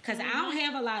Yeah. Cause I don't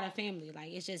have a lot of family.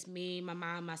 Like it's just me, my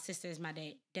mom, my sisters, my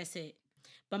dad. That's it.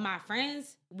 But my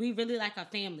friends, we really like a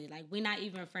family. Like we're not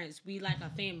even friends. We like a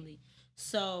family.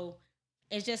 So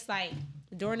it's just like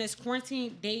during this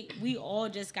quarantine, we all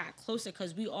just got closer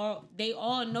because they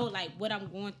all know like what I'm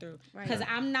going through. Right. Cause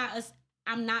I'm not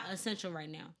essential right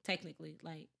now, technically.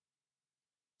 Like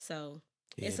so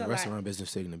Yeah, it's the a restaurant lot.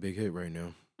 business taking a big hit right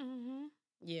now.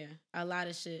 Yeah, a lot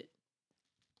of shit.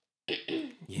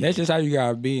 That's just how you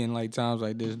gotta be in like times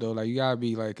like this though. Like you gotta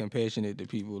be like compassionate to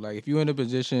people. Like if you're in a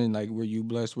position like where you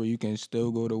blessed where you can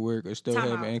still go to work or still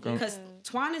have an income. Because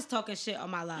Twan is talking shit on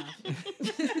my live.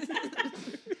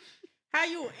 How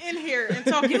you in here and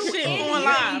talking shit in on here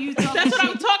live? and you talking That's what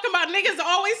I'm shit. talking about. Niggas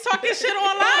always talking shit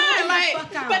online, like,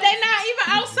 fuck out. but they not even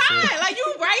outside. Like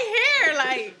you right here,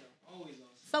 like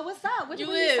So what's up? What you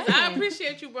what is. I saying?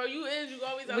 appreciate you, bro. You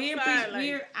always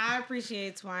outside. I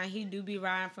appreciate Twan. He do be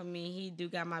riding for me. He do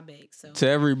got my back. So To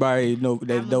everybody know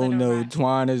that I'm a don't little know, rock.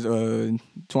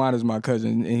 Twan is my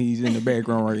cousin and he's in the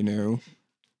background right now.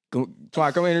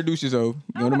 Twan, come introduce yourself.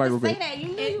 Go on the I was microphone. about to say that. You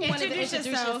knew you wanted to Introduce introduce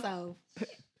yourself. yourself.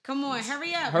 come on,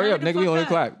 hurry up. Hurry up, the nigga. We fuck on the up.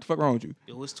 clock. The fuck wrong with you?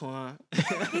 Yo, it's Twan. He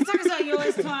talking about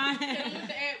yours, Twan. With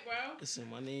the app, bro. Listen,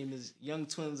 my name is Young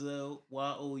Twinzel,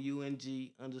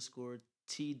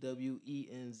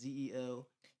 YOUNG_TWENZEL.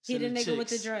 He the nigga with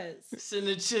the chicks. drugs. Send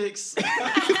the chicks.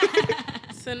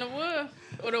 Send the wolf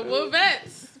or the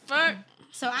wolvettes. Fuck.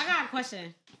 So I got a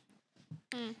question.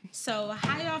 So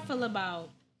how y'all feel about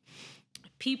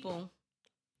people?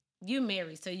 You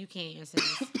married, so you can't answer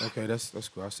this. Okay, that's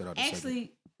cool. I said out the second.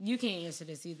 Actually, you can't answer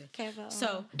this either. Careful.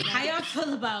 So how y'all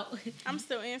feel about I'm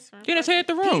still answering. Get us hit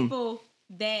the room. people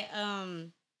that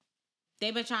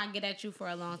they've been trying to get at you for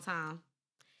a long time,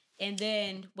 and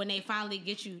then when they finally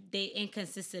get you, they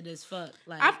inconsistent as fuck.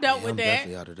 Like I've dealt Yeah, with I'm that.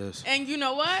 definitely out of this. And you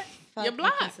know what? Fuck You're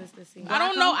blocked. inconsistency. I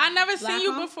don't know. I never Black seen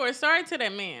you on? before. Sorry to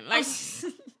that man. Like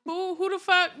who the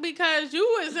fuck? Because you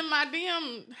was in my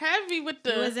DM heavy with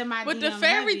You was the in my with the DM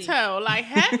fairy heavy. tale. Like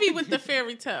heavy with the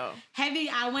fairy tale. heavy.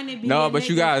 I want to be. No, a but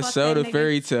you nigga, gotta fuck sell that the nigga.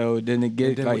 fairy tale, then to And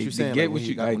get then like what you to saying? get Like, what when,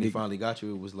 you got, like. when he to- finally got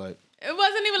you, it was like, It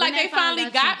wasn't even When like they finally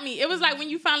got got you. me. It was like when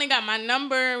you finally got my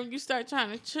number, you start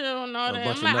trying to chill and all A that.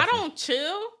 bunch I'm of like, I nothing. don't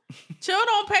chill. Chill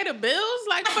don't pay the bills.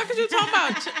 Like, the fuck is you talking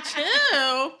about?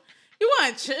 Chill. You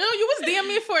want to chill? You was DMing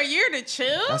me for a year to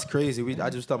chill? that's crazy. I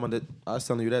just thought about that. I was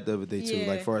telling you that the other day too. Yeah.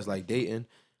 Like, far as like dating,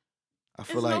 I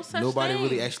feel There's no like such nobody thing.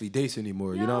 really actually dates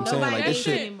anymore. You know what I'm saying? Nobody Like that this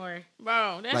dates shit. anymore.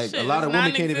 Bro, that Like shit a lot is of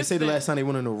women can't even say the non-existent. last time they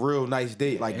went on a real nice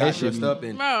date. Like That got shit dressed be- up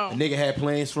and Bro. a nigga had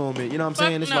plans for him. And, you know what I'm Fuck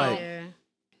saying? It's no. like Yeah.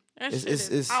 That it's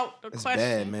shit is out the it's question.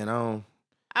 bad, man. I don't.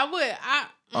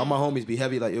 All my homies be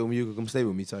heavy like, yo, when you can come stay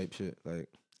with me type shit. Like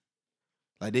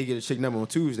they get a chick number on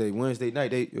Tuesday, Wednesday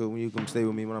night. Yo, when you come stay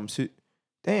with me when I'm sick.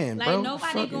 Damn, Like bro.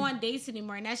 nobody fucking- go on dates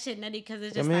anymore, and that shit nutty because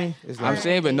it's I just mean, like. it's I'm like-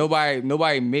 saying, but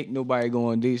nobody make nobody go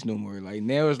on dates no more. Like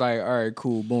now it's like, all right,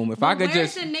 cool, boom. If I could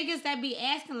where's just, the niggas that be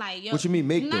asking like, yo, What you mean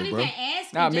make not though, even bro? asking,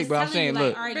 Nah, just make, but I'm telling saying, you, look.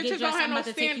 like, all right, Bitches get don't dressed, have I'm no about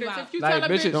to take you standards. out. If you like tell a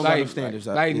bitches, bitch, Don't got like, no standards.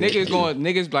 like Yeah.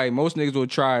 niggas like most niggas will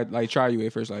try you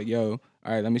at first, like, yo, all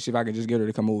right, let me see if I can just get her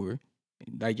to come over.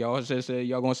 Like y'all just said,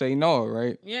 y'all gonna say no,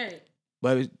 right? Yeah.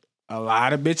 But a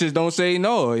lot of bitches don't say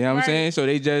no. You know what I'm Right. saying? So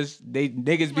they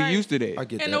niggas be Right. used to that. I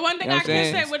get And that. the one thing You know I what I'm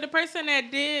can saying? say with the person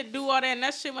that did do all that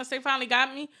nut shit once they finally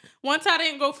got me, once I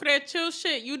didn't go for that chill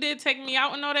shit, you did take me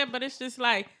out and all that, but it's just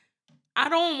like, I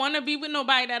don't want to be with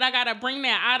nobody that I got to bring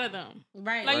that out of them.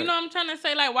 Right. Like, you know what I'm trying to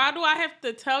say? Like, why do I have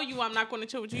to tell you I'm not going to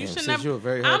chill with you? You Damn, should sis, never. you're a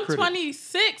very hard I'm critic.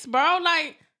 26, bro.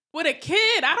 Like, with a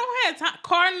kid, I don't have time.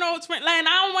 Car notes, rent, like, and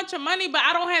I don't want your money, but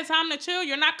I don't have time to chill.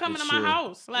 You're not coming For to my sure.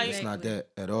 house. Like, It's not that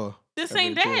at all. this Ever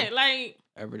ain't to chill. that. Like,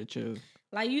 Ever to chill.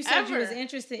 Like you said, you was Ever.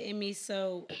 interested in me,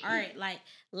 so all right, like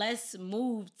let's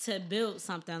move to build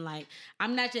something. Like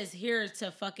I'm not just here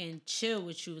to fucking chill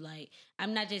with you. Like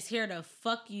I'm not just here to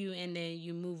fuck you and then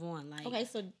you move on. Like Okay,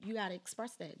 so you gotta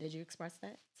express that. Did you express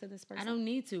that to this person? I don't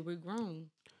need to. We're grown.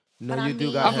 No, But I you do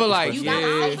mean- gotta. I feel like, You yeah. gotta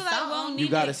I say feel like we don't something. need You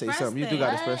gotta to say express something. You do that.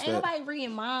 gotta express Ain't that. nobody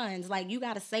reading minds. Like you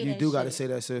gotta say You that. do gotta shit. say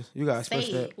that, sis. You gotta express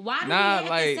Say that. it. Why do Nah, we have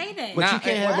like- to say that? But Nah, you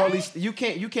can't have all what? these. You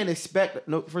can't expect.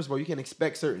 No, first of all, you can't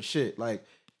expect certain shit. Like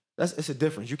it's a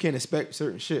difference. You can't expect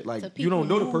certain shit. Like To you don't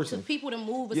know the move- person. To people to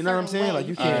move a You know what I'm certain saying? way. Like,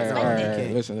 you can't can't- expect all that.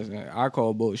 right. Listen. I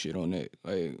call bullshit on that.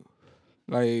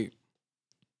 Like,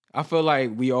 I feel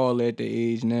like we all at the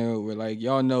age now where like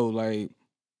y'all know like,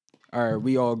 all right,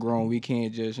 we all grown. We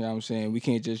can't just, you know what I'm saying? We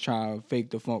can't just try and fake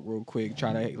the funk real quick,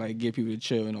 try to like get people to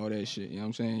chill and all that shit. You know what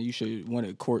I'm saying? You should want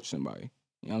to court somebody.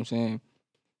 You know what I'm saying?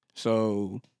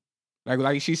 So,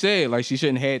 like she said, like she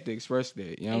shouldn't have to express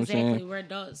that. You know what I'm Exactly. saying? We're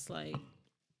adults. Like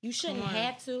You shouldn't Come on.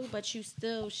 have to, but you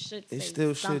still should. It say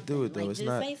still should do something. it, though. Like, It's just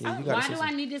not- say yeah, you something. gotta why say do I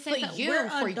something. need to say for that? you, We're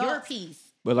for your adults. peace.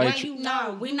 But like, Now you No,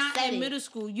 know, we're you not said in it. middle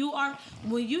school. You are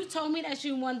when you told me that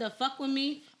you wanted to fuck with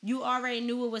me, you already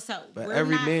knew what was up. But We're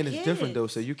every not man is kids. different though,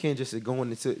 so you can't just go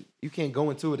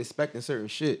into it expecting certain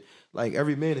shit. Like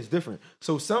every man is different.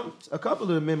 So a couple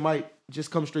of the men might just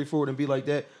come straight forward and be like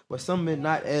that, but some men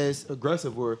not as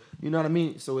aggressive or you know what I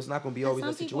mean. So it's not gonna be always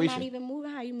Some that people situation. not even moving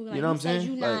how you move. Like You know what I'm said,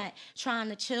 saying? you Like- not trying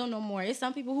to chill no more. It's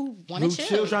some people who want Who to chill.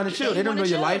 chill trying to chill. They don't know wanna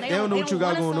your chill. life. They don't know what you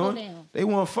got wanna going on. settle down. They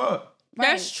want fuck.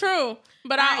 that's true.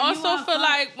 But Right, I you also want feel fuck?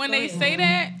 like when Go they ahead. say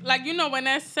that, like, you know, when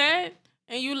that's said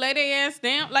and you lay their ass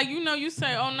down, like, you know, you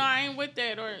say, oh, no, I ain't with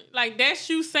that. Or, like, that's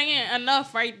you saying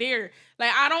enough right there.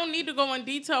 Like, I don't need to go in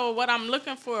detail of what I'm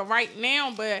looking for right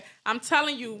now, but I'm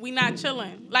telling you, we not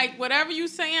chilling. Like, whatever you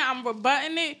saying, I'm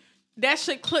rebutting it. That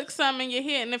should click something in your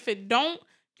head. And if it don't,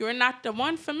 you're not the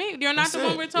one for me. You're not That's the one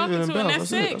it. we're Leave talking it in to, and balance.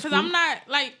 that's That's it. it. That's Because I'm cool. not,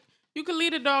 like, you can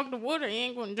lead a dog to water, he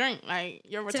ain't gonna drink. Like,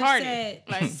 you're Tiff retarded. said,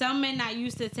 Like, some men not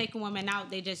used to taking women out.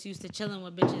 They just used to chilling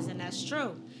with bitches, and that's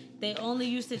true. They only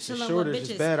used to It's chilling with shortage.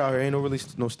 It's bitches. bad out here.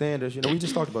 Ain't no standards. You know, we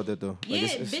just talked about that though. Like, Yeah,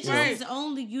 it's, bitches you know, is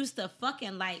only used to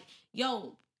fucking like,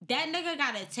 yo, that nigga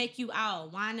gotta take you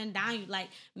out, wine and dine you. Like,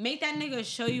 make that nigga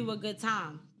show you a good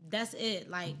time. That's it.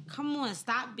 Like, come on,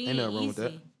 stop being Ain't nothing wrong easy. with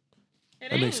that. it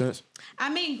That makes ain't. sense. I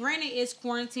mean, granted, it's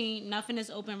quarantine. Nothing is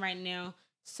open right now.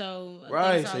 So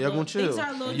Right, things are so a y'all little- gonna chill. things are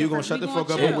a little And you gonna different. shut We the fuck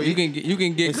up chill. and wait. you can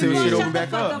get Until We shit gonna creative. open shut the back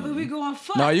fuck up. up and we going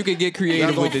fuck. No, you can get creative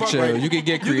gonna with the fuck chill. right. You can get You can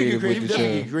get creative with creative. the You chill.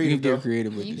 definitely You get can creative, get though.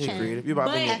 creative with You the Yeah, can. chill. creative. You about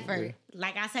But to Effort.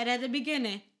 like I said at the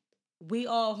beginning, we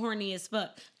all horny as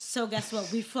fuck. So guess what?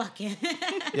 We fucking.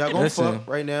 Y'all gonna Listen. fuck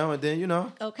right now, and then you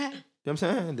know Okay. what I'm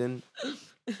saying, and then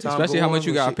Especially how much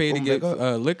you got paid to get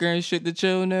liquor and shit to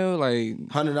chill now. Like,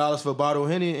 $100 for a bottle of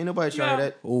Henny. Ain't nobody trying Yeah.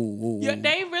 that. ooh. Yeah,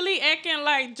 they really acting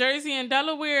like Jersey and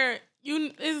Delaware.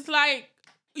 It's like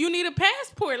you need a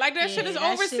passport. Like that Yeah, shit is that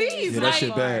shit overseas. is- Yeah, like, that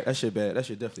shit bad. That shit bad. That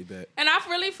shit definitely bad. and I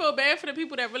really feel bad for the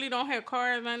people that really don't have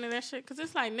cars, none of that shit. Cause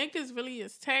it's like niggas really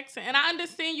is taxing. And I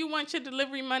understand you want your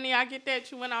delivery money. I get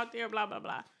that you went out there, blah blah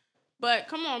blah. But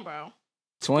come on, bro.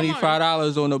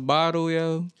 $25 on a bottle,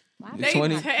 yo. Why They people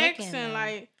not taxing cooking, man?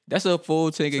 like. That's a full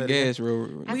tank Say of it again. gas,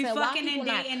 bro. I We said, why fucking people and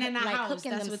not dating in the cook- like, house.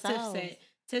 cooking That's what Tiff themselves? said.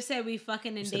 Tiff said we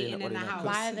fucking and said they dating not- in the what they not house.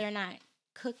 Why they're not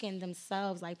cooking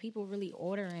themselves? Like people really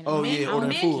ordering. Oh, Men- yeah, ordering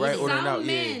men- food, right? Some Ordering out, yeah.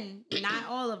 men, not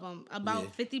all of them. About Yeah.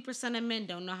 50% of men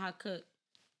don't know how to cook.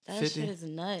 That 50? shit is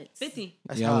nuts. 50.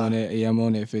 That's Yeah, I'm high. on that. Yeah, I'm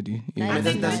on that 50. Yeah, I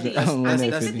think that's- 50. that's- I'm on I that's-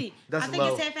 think that it's 50. 50. That's I think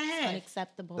it's low. half and half.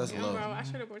 Unacceptable. That's Yo, low. bro, I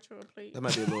should have brought you a plate. That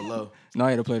might be a little low. No, I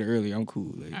had to play it earlier. I'm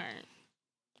cool. Like, All right.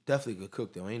 Definitely good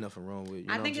cook though. Ain't nothing wrong with it. You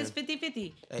know I think what I'm it's saying?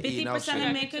 50-50. And eating out 50% of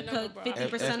shit. men could cook,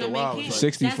 50% After a of while, men it's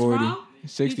can't. like- 60-40. That's wrong.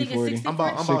 60 it's 40. 60? I'm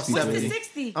about 60, What's 70. the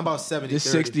 60? I'm about 70. The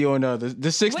 60 on the other.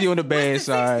 The 60 on the What's bad the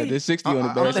side. 60? The 60 on the I'm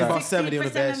bad thinking about side. 70 on the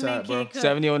bad 60% of side, men bro. can't cook.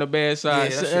 70 on the bad Yeah,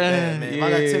 side. that shit bad, man. If I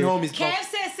got 10 homies, Kev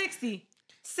said 60.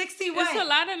 60 It's what? a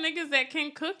lot of niggas that can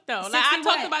cook though. Like 60 I talked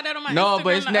what? about that on my No, Instagram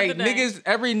but it's the like other day. niggas.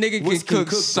 Every nigga what's can cook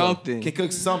though? something. Can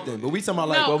cook something, but we talking about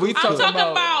like. No, But we I'm talking talking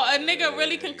about- about a nigga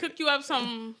really can cook you up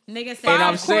some. Nigga said And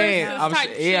I'm Five saying, courses I'm type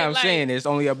yeah, shit, I'm like- saying it's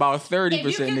only about 30% If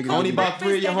you can niggas. cook only do about that.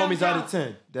 3 of your Breakfast, homies that out don't of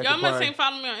 10. That Y'all could must probably- ain't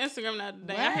follow me on Instagram the other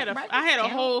day. I What? had a Breakfast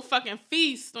whole fucking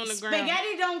feast on the ground.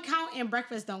 spaghetti don't count and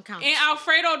breakfast don't count. And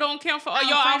Alfredo don't count for y'all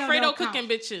Alfredo Alfredo don't cooking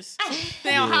count. bitches.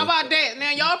 Now, how about that?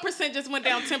 Now, y'all percent just went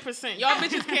down 10%. Y'all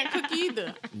bitches can't cook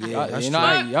either. Yeah, that's You true.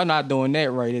 know, y'all not doing that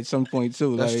right at some point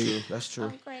too. That's like, true. That's true.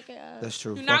 I'm cracking up. That's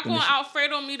true. You're not Fucking going this- to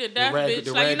Alfredo me to death, rag- bitch.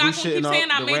 the Like, you're not ragu going to shit keep and all- saying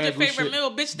I the made your ragu favorite shit.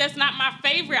 meal. Bitch, that's not my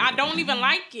favorite. I don't even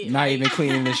like it. not Like, even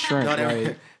cleaning the shrimp. No,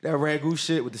 like, that ragu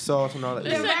shit with the sauce and all that.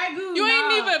 Listen, ragu, you ain't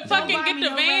nah. even Don't fucking buy get me the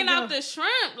no vein ragu. out the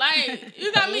shrimp. Like,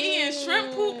 you got me eating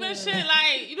shrimp poop and shit.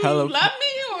 Like, do you Hella- love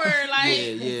me or like...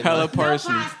 yeah. hella man. No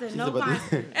parsley. pasta, no about to-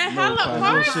 pasta. And hella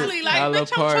parsley. parsley. Like, Hella bitch, I'm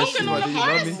parsley. choking on the Do you love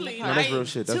me? parsley. No, that's real Like,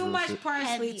 shit. That's Too real much shit. parsley,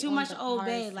 Heavy too on much the Old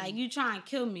Bay. parsley. Like, you trying to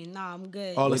kill me. Nah, I'm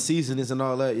good. All the seasonings and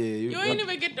all that. Yeah, you ain't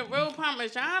even get the real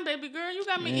Parmesan, baby girl. You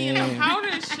got me eating Man. the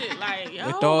powder shit. Like, yo,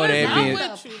 With all what's that up being-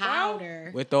 with you, bro?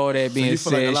 powder. With all that being you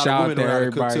feel like a said, lot of shout out women to know how to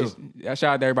cook, everybody. Shout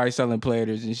out to everybody selling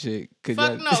platters and shit. 'Cause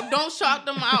Fuck y'all- no, don't shout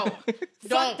them out. Fuck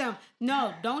Don't. them.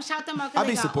 No, don't shout them out I because be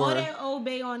they got all supporting. that Old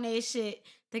Bay on their shit.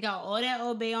 They got all that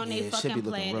Old Bay on Yeah, their it should be fucking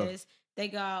looking rough. platters. They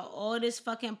got all this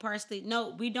fucking parsley.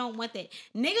 No, we don't want that.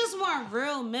 Niggas want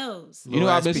real meals. You know,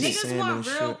 I've been- Little ass piece of Niggas salmon want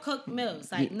and real shit. cooked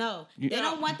meals. Like, no. you- They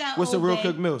don't want that What's a Old real Bay.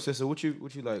 cooked meal, sister? What you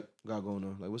like got going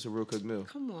on? Like, what's a real cooked meal?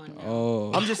 Come on now.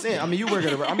 Oh, I'm just saying. I mean, you work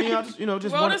at a. I mean, I just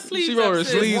just Roll want the sleeves she rolled her up,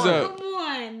 sis. sleeves up. Come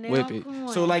on now. Whip it. Come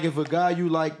on. So, like, if a guy you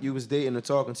like, you was dating or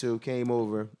talking to, came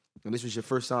over, and this was your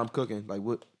first time cooking, like,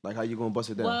 what? Like, how you gonna bust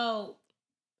it down? Well,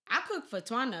 I cooked for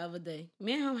Twan the other day.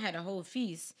 Me and him had a whole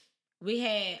feast. We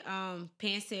had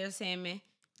pan-seared salmon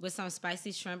with some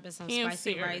spicy shrimp and some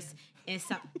spicy Pan-seared. rice and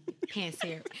some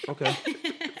pan-seared. Okay.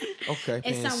 Okay.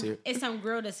 and some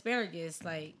grilled asparagus.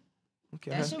 Like Okay.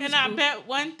 that shit was And I cool. bet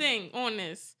one thing on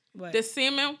this. What? The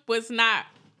salmon was not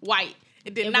white.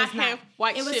 It did It not was not. have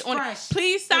white It was shit on it. fresh.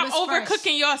 Please It stop was fresh.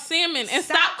 overcooking your salmon and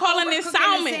stop calling it overcooking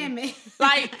salmon. the salmon.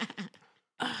 Like,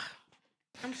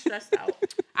 I'm stressed out.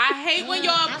 I hate when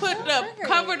y'all put the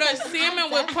cover the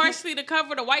salmon with parsley to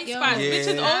cover the white spots. Yeah. Bitch,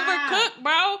 it's overcooked,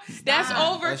 bro. That's That's-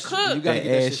 overcooked. You gotta That get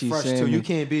that ashy shit fresh too. salmon. You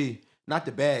can't be not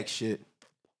the bag shit.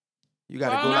 You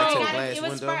gotta Bro, go no, like to the you glass it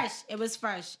was window. fresh. It was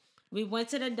fresh. We went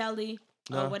to the deli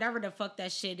No. or whatever the fuck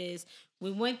that shit is.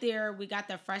 We went there. We got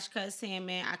the fresh cut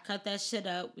salmon. I cut that shit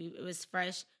up. It was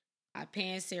fresh. I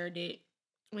pan-seared it.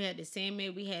 We had the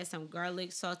salmon. We had some garlic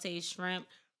sauteed shrimp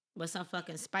with some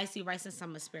fucking spicy rice and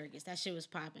some asparagus. That shit was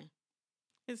popping.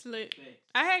 It's lit.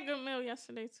 I had a good meal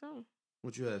yesterday too.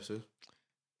 What you have, sis?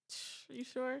 You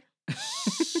sure?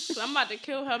 'Cause I'm about to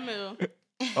kill her meal.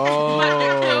 oh, I'm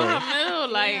about to kill her meal.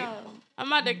 Like, I'm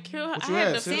about to kill her. What I you had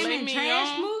had, the sis? filet Salmon trash,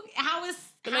 mignon. Mook? How is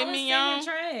Filet salmon mignon.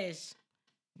 trash?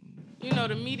 You know,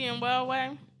 the medium well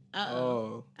way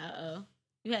Uh-oh. oh, Uh-oh.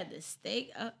 You had the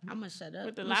steak? I'm going to shut up.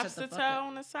 with the I'ma shut lobster fuck tail up.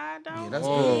 on the side though. Yeah, that's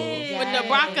Oh. good. With the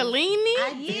Yes. broccolini.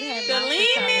 I did have The lobster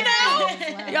leany tail though.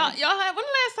 as well. Y'all had when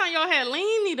the last time y'all had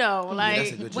leany though? Yeah, Like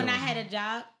that's a good When I joint. had a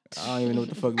job, I don't even know what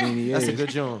the fuck meanie is. That's a good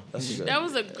joint. That's a good. that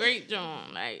was a great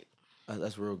joint. Like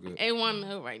That's real good. A1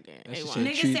 meal right there. That shit A1. shit.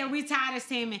 niggas Treat- said we tired of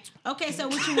salmon. Okay, so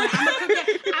what you want? I'm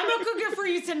gonna cook it for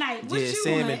you tonight. What Yeah, you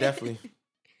salmon want? definitely.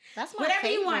 That's my Whatever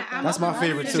you favorite, want. though. I'm That's my a-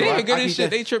 favorite, too. Yeah, I good eat as shit.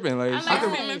 that. They tripping. Like, I I like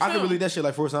could, salmon I could too. really eat that shit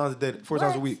like 4 times a day, 4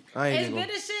 times a What? week. I ain't It's even good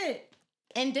gonna. as shit.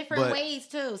 In different But- ways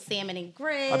too. Salmon and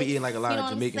grits. I be eating like a lot you know of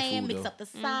what I'm Jamaican saying? food, Mix though. up the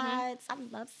sides. I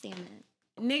love salmon.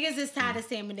 Niggas is tired of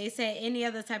salmon. They said any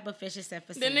other type of fish except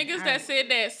for The salmon. niggas All that right. said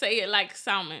that say it like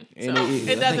salmon. So And they eat it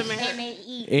it. doesn't And matter. they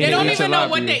eat. And They don't eat even know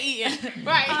what tilapia. they eating.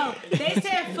 Right. Oh, they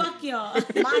said fuck y'all.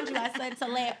 Mind you, I said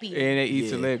tilapia. and they eat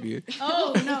Yeah. tilapia.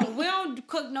 Oh no, we don't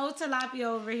cook no tilapia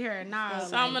over here. Nah, like,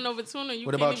 Salmon over tuna, you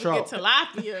What can't about even get trout?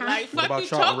 tilapia. Like, fuck about you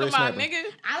trout and talking red about, snapper? nigga.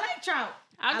 I like trout.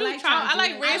 I do like trout. I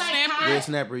like too. red I snapper. cod. Red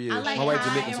snapper, yeah. I like My wife cod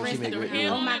Jamaican, and so red she make The great snapper.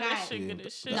 real Oh meals. my that God. shit Yeah, good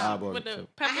as shit. the eyeball With the too. I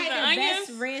peppers and had the onions.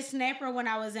 best red snapper when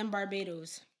I was in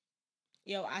Barbados.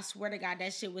 Yo, I swear to God,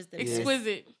 that shit was the best.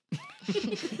 Exquisite.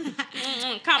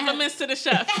 Compliments to the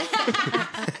chef.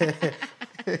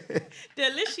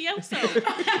 Delicioso.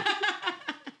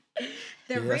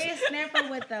 The red snapper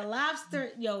with the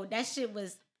lobster. Yo, that shit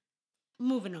was.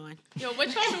 Moving on. Yo,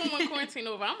 what y'all doing when quarantine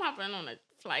over? I'm hopping on a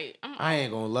flight. I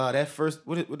ain't gonna lie. That first,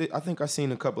 I think I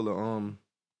seen a couple of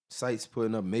sites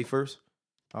putting up May 1st.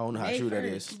 I don't know how May true that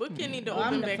 1st. is. Booking need to I'm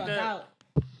open the back fuck up. out.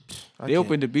 I They can't.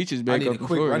 opened the beaches I back need up a in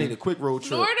quick. Florida. I need a quick road trip.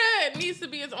 Florida needs to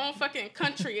be its own fucking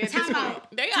country at this Time point.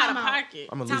 out. They Time out of out. pocket.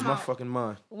 I'm gonna lose Time my out. fucking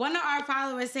mind. One of our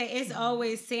followers said it's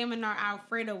always salmon or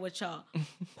Alfredo with y'all.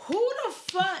 Who the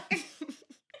fuck?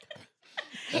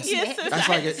 Yes, That's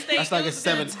like a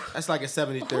 7. That's like a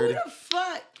Who 70-30. the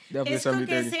fuck Definitely is cooking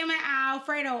 70-30. salmon and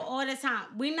Alfredo all the time?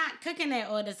 We not cooking that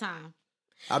all the time.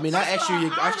 I mean, First I of asked all,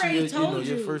 you. I already You know, told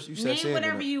your first. You said name salmon.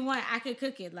 whatever you want. I could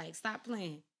cook it. Like, stop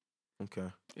playing. Okay.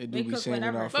 It We do be cook salmon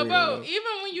whatever. Alfredo. But bro, though. even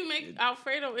when you make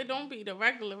Alfredo, it don't be the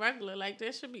regular. Like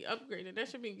that should be upgraded. That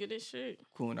should be good as shit.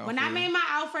 Cool When I made my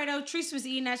Alfredo, Treese was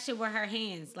eating that shit with her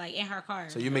hands, like in her car.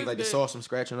 So you make like the good. sauce from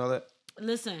scratch and all that.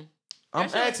 Listen. I'm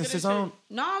That shit was asking good since as I shit. don't.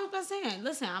 No, I was about saying,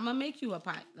 listen, I'm gonna make you a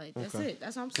pot. Like, that's Okay. it.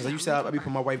 That's what I'm Cause saying. you said I be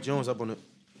putting my wife Jones up on it.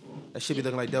 That shit be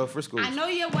looking like Del Frisco. I know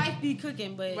your wife be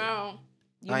cooking, but Bro,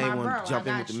 you I my ain't bro. want to jump I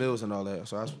in got with the you. meals and all that.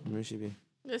 So maybe she be.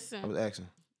 I listen. was asking.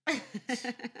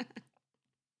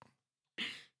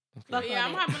 Fuck Yeah, all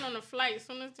I'm that. hopping on a flight as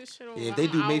soon as this shit over. Yeah, if they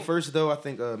I'm do May out. 1st though, I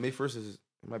think May 1st it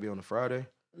might be on a Friday.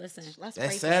 Listen, Let's That's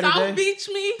break it. Saturday. South Beach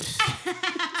me.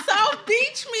 South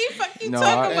Beach me. Fuck you No,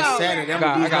 talking That's about? Saturday. I I'm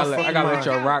gonna gotta lose my let fucking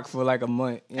y'all mind. rock for like a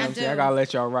month. You know what I'm saying? I do. gotta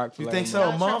let y'all rock for You like think a so?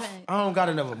 month. A No, month? tripping. I don't got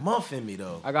another month in me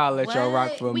though. I gotta let y'all rock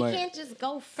What? for a We month. can't just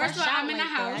go First of all, fresh I'm out in the like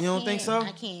that. house. I You don't think can't. so?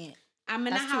 I can't. I'm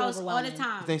in That's the too house all the overwhelming.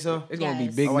 time. You think so? It's gonna be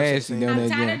Yes. big I watch it nasty the down I'm there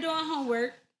tired of again. doing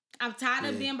homework. I'm tired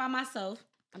of Yeah. being by myself.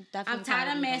 I'm definitely I'm tired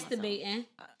of being by myself. masturbating.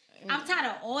 I'm tired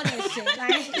of all that shit.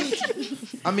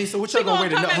 Like, I mean, so what y'all She gonna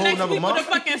wait come a in whole next another week with a month?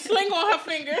 fucking sling on her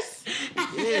fingers.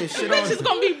 Yeah, shit Bitch is all,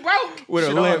 gonna be broke. With a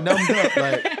shit all lip. numbed up.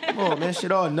 Like, come on, man,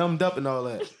 shit all numbed up and all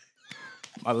that.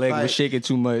 My leg Like- was shaking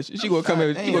too much. She gonna come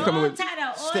in. She Damn. gonna come in I'm with tired of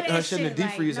all Stick that her shit in the deep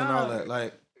like, freezer and all no. that.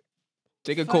 Like,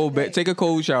 take a Fuck cold that. take a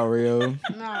cold shower, yo. No,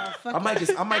 fuck I might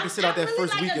that. just sit out that I'm really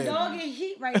first like weekend. a dog in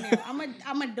heat right now.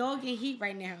 I'm a dog in heat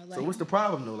right now. Like, So what's the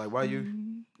problem though? Like, why you?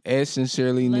 As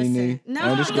sincerely, listen, Nene. no,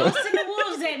 I'm just don't gonna- send the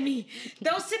wolves at me.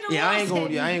 Don't send the Yeah, I wolves ain't gonna.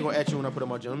 at Yeah, I me. ain't gonna at you when I put on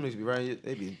my gym. Them niggas be right.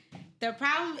 They be. The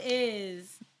problem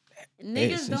is As niggas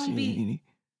don't sincerely, be. Nene.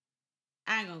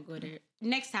 I ain't gonna go there.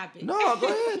 Next topic. No, go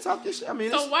ahead, talk your shit. I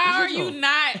mean, So it's- why it's are your you show.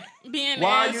 not being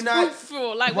Why as you not-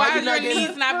 fruitful? Like, why why you are not your getting-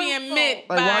 needs not being met Like,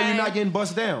 by why you not getting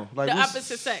bust down? Like, the what's,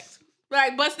 opposite sex?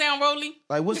 Like, bust down, Rolly.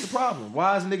 like, what's the problem?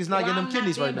 Why is niggas not Why getting them I'm not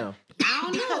kidneys right being- now? I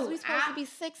don't Because know. we supposed to be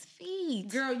 6 feet.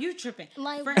 Girl, you tripping.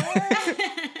 Like, For- what?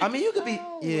 I mean, you could be.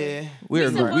 No. Yeah. We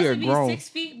are supposed we are to be grown. 6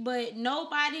 feet, but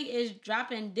nobody is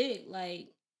dropping dick. Like,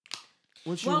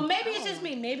 What you? well, maybe it's just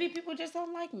me. Maybe people just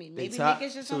don't like me. Maybe top-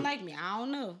 niggas just so- don't like me. I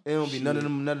don't know. It don't be none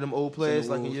of them old players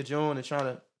like in wolves. your joint and trying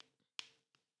to.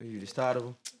 You just tired of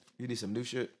them. You need some new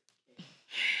shit.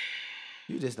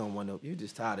 You just don't want no. You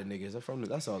just tired of niggas.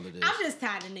 That's all it is. I'm just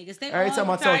tired of niggas. They Every all time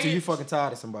I talk to you, tired. you fucking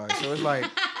tired of somebody. So it's like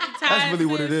that's Tired, really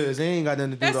what it sis. is. It ain't got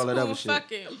nothing to do That's with all that cool. other shit.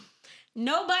 Fuck it.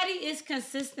 Nobody is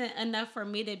consistent enough for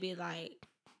me to be like.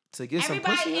 To get some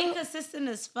Everybody pussy. up? inconsistent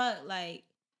as fuck. Like,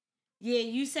 yeah,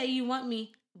 you say you want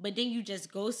me, but then you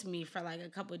just ghost me for like a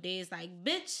couple days. Like,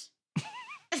 bitch.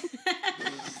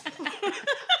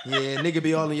 Yeah, nigga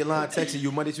be all in your line texting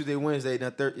you Monday, Tuesday, Wednesday,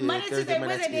 then Monday, Tuesday,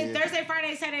 Wednesday, then yeah. Thursday,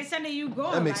 Friday, Saturday, Sunday, you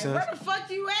going. That makes like, sense. where the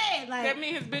fuck you at? Like, That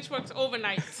means his bitch works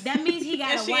overnight. that means he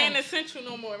got And a she ain't wife. essential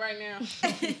no more right now.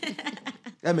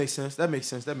 That makes sense. That makes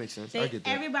sense. I get that.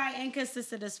 Everybody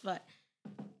inconsistent as fuck.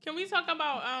 Can we talk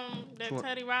about that Sure.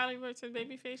 Teddy Riley versus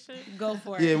Babyface shit? Go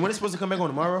for it. Yeah, when it's supposed to come back on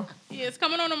tomorrow? Yeah, it's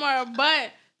coming on tomorrow.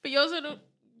 But for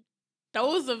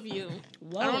those of you,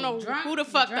 Whoa, I don't know drunk, who the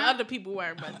fuck drunk. the other people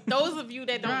were, but those of you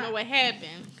that don't know Drunk. what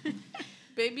happened,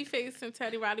 Babyface and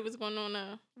Teddy Riley was going on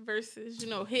a versus,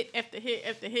 hit after hit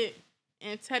after hit.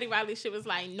 And Teddy Riley shit was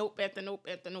like nope after nope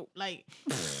after nope. Like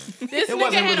this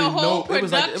nigga had a whole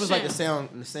production. It was like the sound.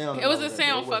 It was a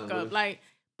sound fuck up. Like,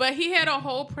 but he had a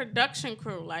whole production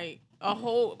crew, like a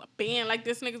whole band. Like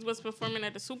this nigga was performing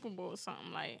at the Super Bowl or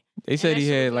something. Like They said that he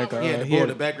shit had was like not a Yeah, the he boy in had,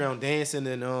 the background dancing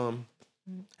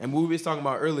and what we was talking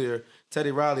about earlier,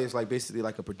 Teddy Riley is like basically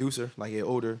like a producer, like he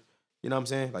older. You know what I'm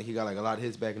saying? Like he got like a lot of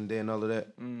hits back in the day and all of that.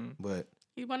 But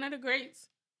he one of the greats.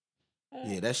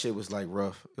 yeah, that shit was like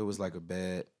rough. It was like a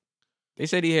bad. they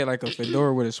said he had like a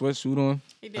fedora with a sweatsuit on.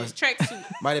 He did tracksuit.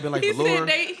 Might have been like He velour.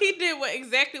 said he did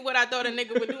exactly what I thought a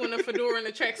nigga would do in a fedora and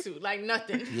a tracksuit, like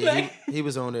nothing. Yeah, Like, he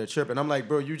was on there tripping. I'm like,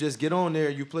 bro, you just get on there.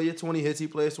 You play your 20 hits. He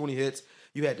plays 20 hits.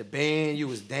 You had the band. You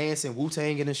was dancing,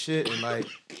 Wu-Tanging and shit. And like,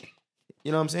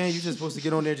 you know what I'm saying? You just supposed to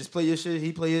get on there, just play your shit.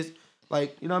 He play his,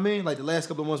 like, you know what I mean? Like the last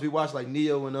couple of months we watched, like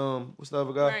Neo and what's the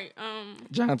other guy? right.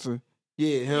 Johnson.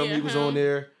 Yeah, him. Yeah, he was him. on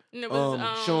there. And it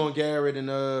was Sean Garrett and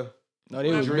No, they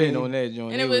was Dream. been on that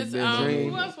joint. and They it was been on Dream.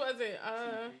 who else was it?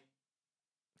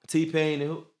 T-Pain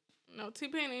and who? No,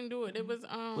 T-Pain didn't do it. It was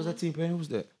Was that T-Pain? Who was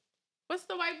that? What's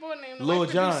the white boy name? The Lil white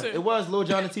Jon. producer? It was Lil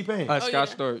Jon and T-Pain. Scott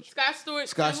Storch. Scott Storch.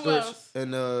 Scott and who Storch else?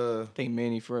 and I think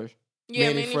Manny Fresh. Yeah,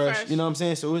 Manny Manny Fresh. Fresh. You know what I'm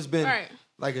saying? So it's been Right.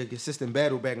 like a consistent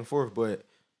battle back and forth, but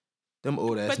them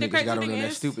old ass But the niggas crazy got on thing that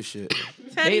is- stupid shit.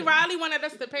 Teddy They- Riley wanted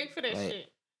us to pay for that Like, shit.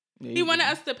 He wanted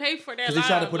us to pay for that. Because they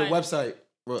tried to live, put a like- website.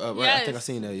 Right, I think I Yes.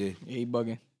 seen that, yeah. Yeah, he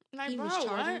bugging. Like, He bro, was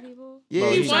charging what? people. Yeah, Bro,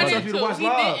 he He he's was wanted charging people to watch He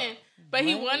live. didn't, but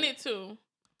he wanted to.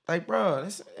 Like, bro,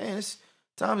 this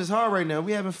times is hard right now.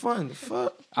 We having fun. The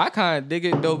fuck? I kind of dig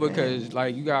it though because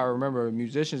like you gotta remember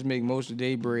musicians make most of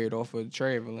their bread off of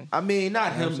traveling. I mean,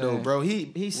 not You know him what I'm though, saying? bro.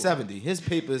 He's 70. His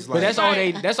paper is like.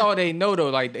 But that's all they know though.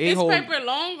 Like they His hold. paper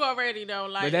long already though.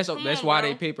 Like, But that's come on, why bro.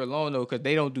 they paper long though, cause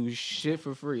they don't do shit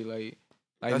for free. Like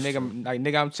That's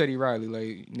nigga, I'm Teddy Riley.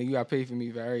 Like nigga, you gotta pay for me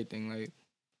for everything. Like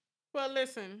Well,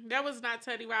 listen, that was not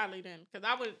Teddy Riley then, because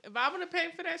if I would have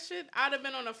paid for that shit, I'd have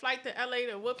been on a flight to LA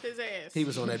to whoop his ass. He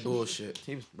was on that bullshit.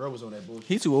 Bro was on that bullshit.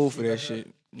 he too old for that shit.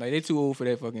 Like they too old for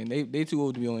that fucking. They too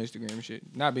old to be on Instagram and shit.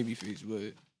 Not Babyface,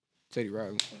 but Teddy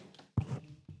Riley.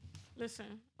 Listen,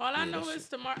 all I know is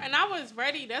tomorrow, and I was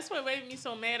ready. That's what made me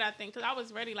so mad. I think because I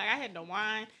was ready. Like I had the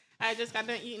wine. I just got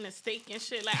done eating a steak and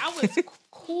shit. Like I was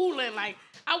cooling. Like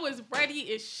I was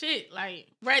ready as shit. Like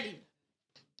ready.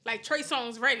 Like Trey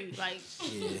Songz ready. Like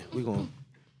Yeah, we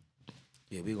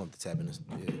gonna have to tap in this.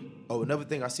 Yeah. Oh, another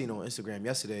thing I seen on Instagram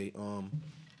yesterday,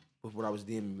 with what I was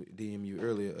DM you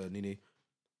earlier, Nene.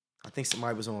 I think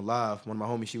somebody was on live. One of my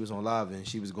homies, she was on live and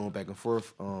she was going back and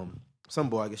forth. Some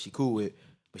boy I guess she cool with,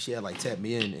 but she had like tapped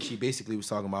me in and she basically was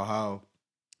talking about how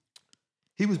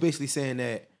he was basically saying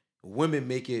that women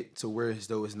make it to where as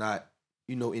though it's not,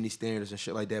 any standards and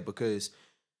shit like that because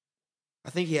I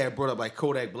think he had brought up like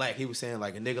Kodak Black. He was saying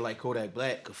like a nigga like Kodak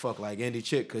Black could fuck like any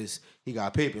chick because he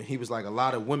got paper. He was like a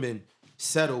lot of women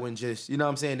settle and just, you know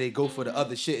what I'm saying? They go for the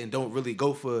other shit and don't really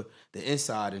go for the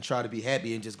inside and try to be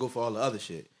happy and just go for all the other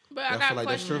shit. But I Y'all got feel a like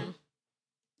that's question.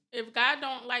 true? If God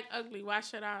don't like ugly, why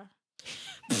should I?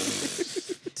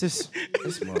 Just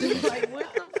this motherfucker. Like,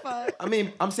 what the fuck? I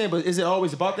mean, I'm saying, but is it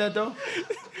always about that though?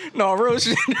 No, real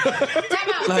shit. Time out.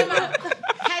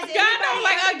 Has anybody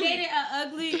like ever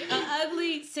ugly. dated an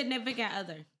ugly significant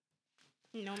other?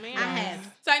 No man. I have.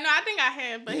 So I think I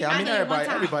have, but Yeah, I mean did it one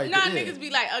time. everybody. nah, yeah. niggas be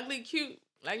like ugly, cute,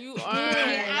 like you are.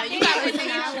 Yeah, like I you got think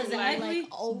potential. I was Like, ugly.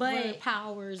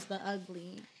 Overpowers the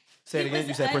ugly. Say it again.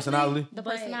 You said ugly. personality. The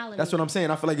But- personality. That's what I'm saying.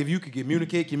 I feel like if you could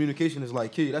communication is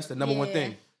like key. That's the number one Yeah.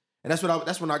 thing. And that's when I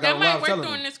got that a might live work telling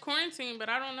during him. this quarantine, but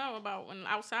I don't know about when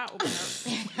outside open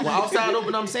up. Well, outside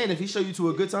open, I'm saying if he show you to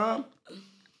a good time,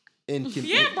 and can,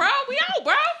 Yeah, bro, we out,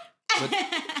 bro.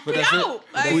 but that's out. it.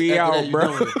 Like- We After out, that, you bro.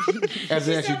 done with it. After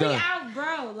She that, you said we done. out,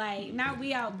 bro. Like, not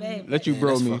we out, babe. Let you Man, bro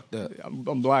that's me. fucked up.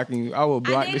 I'm blocking you. I will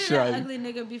block I the dated shit out an of you.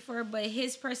 ugly nigga before, but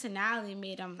his personality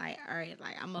made him like, all right,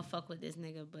 like I'm gonna fuck with this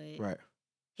nigga, but Right.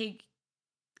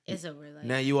 it's over. Like,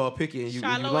 Now you all picky and you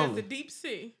Shallow as the lonely. deep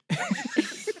sea.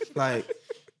 Like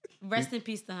rest in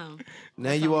peace to him.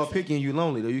 now you all picky and you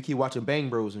lonely though. You keep watching Bang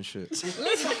Bros and shit.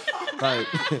 Like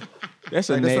That's a Like, that's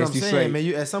what I'm nasty saying, sight. man.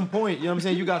 You at some point, you know what I'm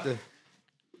saying. You got to.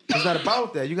 It's not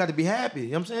about that. You got to be happy. You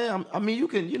know what I'm saying. I mean, you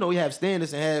can, you have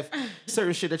standards and have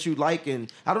certain shit that you like,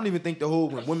 and I don't even think the whole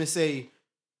when women say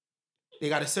they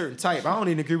got a certain type, I don't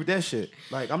even agree with that shit.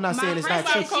 Like, I'm not My saying it's friend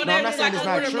not true. said she No, I'm not really saying it's like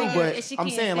not older true, men, and but she I'm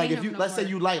can't saying like stand if you him no let's say more.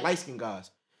 you like light skinned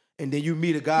guys, and then you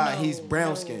meet a guy, he's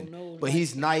brown skinned, no, but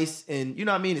he's nice, and you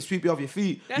know what I mean, and sweep you off your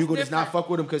feet. That's You go just not different. fuck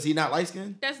with him because he not light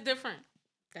skinned. That's different.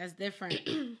 That's different.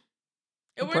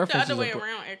 It worked the preferences other way are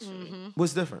around, actually.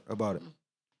 What's different about it?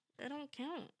 That don't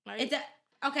count. Like, It's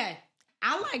okay.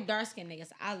 I like dark skinned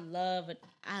niggas. I love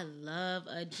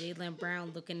a Jalen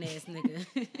Brown looking ass nigga.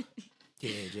 Yeah,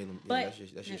 Jalen. But-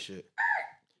 That's your shit.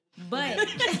 But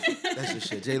That's your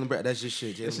shit. Jalen Brown. That's your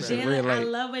shit. This is Jalen a Brown. real I life.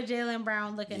 love a Jalen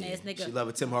Brown looking ass nigga. She love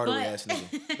a Tim Hardaway But- ass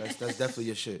nigga. That's definitely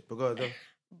your shit. But go ahead though.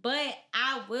 But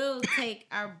I will take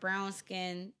our brown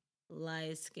skin,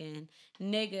 light skin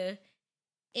nigga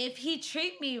if he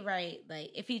treat me right.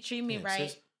 Like if he treat me Yeah, right.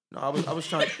 sis. No, I was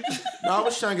trying. No, I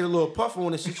was trying to get a little puff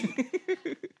on this shit.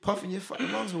 You puffing your fucking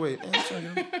lungs away. Man, I'm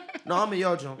trying to, no, I'm in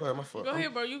y'all jump. Go ahead, my fault. go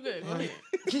ahead, bro. You good. Go ahead.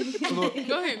 Go Go ahead.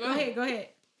 Go ahead, go ahead.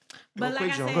 But like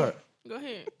quick, I John. said, Go ahead. Go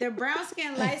ahead. the brown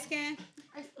skin, light skin,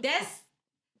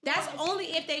 that's only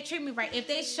if they treat me right. If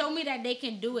they show me that they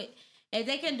can do it, if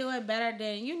they can do it better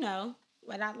than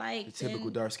what I like. The typical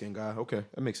then- dark skinned guy. Okay,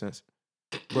 that makes sense.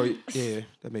 Bro, yeah,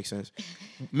 that makes sense.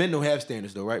 Men don't have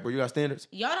standards though, right? Bro, you got standards.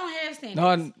 Y'all don't have standards. No,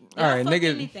 all Y'all right, fuck nigga.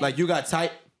 anything. Like you got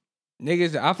type.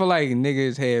 Niggas, I feel like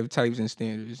niggas have types and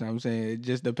standards. You know what I'm saying? It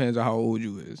just depends on how old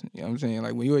you is. You know what I'm saying?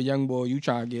 Like when you're a young boy, you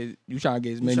trying to get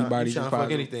as many bodies as fuck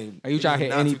possible. anything. Like, you trying to hit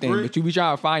Not too anything, quick. but you be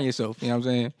trying to find yourself. You know what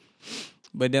I'm saying?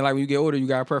 But then like when you get older, you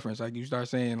got a preference. Like you start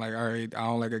saying like, all right, I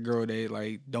don't like a girl that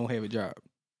like don't have a job.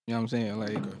 You know what I'm saying?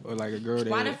 Like or like a girl that.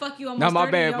 Why the fuck you almost Not my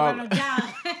 30 bad, you don't my- got no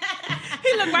job?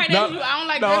 He look right No, at you. I don't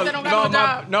like girls that don't got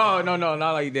no job. No,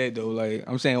 not like that though. Like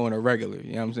I'm saying on a regular.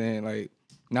 You know what I'm saying? Like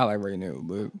not like right now,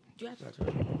 but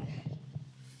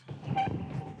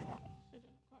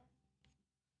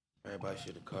Everybody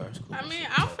should have cars. Cool. I mean,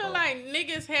 I feel like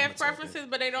niggas have preferences,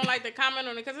 but they don't like to comment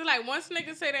on it. Because it's like, once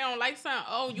niggas say they don't like something,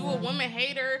 oh, you a woman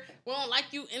hater, we don't like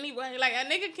you anyway. Like, a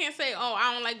nigga can't say, oh,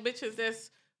 I don't like bitches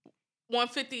that's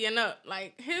 150 and up.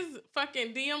 Like, his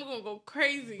fucking DM gonna go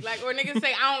crazy. Like, or niggas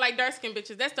say, I don't like dark-skinned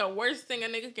bitches. That's the worst thing a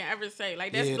nigga can ever say.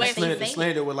 Like, that's yeah, the blasphemy.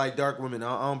 slander with like dark women.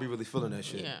 I don't be really feeling that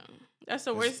shit. Yeah. That's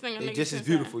the worst thing a nigga It just can is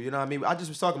beautiful, you know what I mean? I just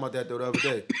was talking about that though the other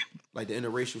day, like the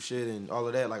interracial shit and all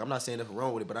of that. Like I'm not saying nothing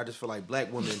wrong with it, but I just feel like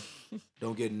black women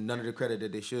don't get none of the credit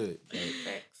that they should. Like,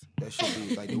 Facts. that should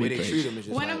be like the way they treat them is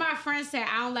just One like, of my friends said,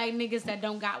 I don't like niggas that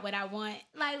don't got what I want.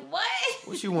 Like, what?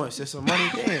 what you want, sis? Some money?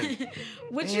 Damn.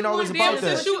 What Ain't you always want? about Damn,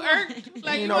 that. since you irked,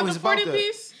 like, Ain't you want always the about 40 that.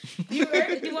 You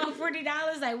piece? want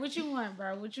 $40? Like, what you want,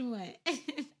 bro? What you want?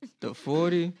 the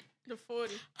 40. The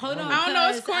 40. Hold on. I don't know.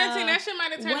 It's 'cause, quarantine. That shit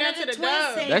might have turned one out of to the the twins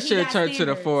dub. said That he shit got turned to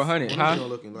the standards. 400, huh?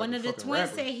 Looking like One a of the fucking twins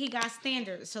rapper. said he got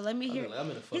standards. So let me hear. I'm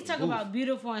in a He's fucking talking booth. about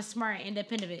beautiful and smart,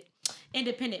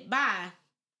 independent. Bye.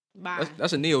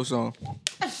 That's a Neo song.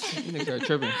 You niggas are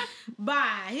tripping. Bye.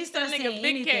 He starts That nigga saying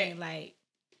big anything cat. like.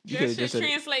 You That could shit just said,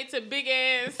 translate to big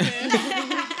ass. And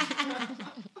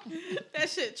that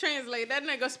shit translate. That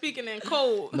nigga speaking in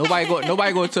code. nobody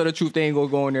go tell the truth. They ain't gonna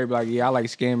go in there and be like, yeah, I like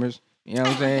scammers. You know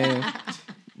what I'm saying?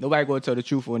 Nobody gonna tell the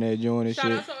truth on that joint and Shout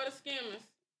shit. out to all the scammers.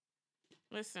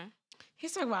 Listen.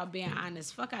 He's talking about being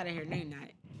honest. Fuck out of here. No, you're not.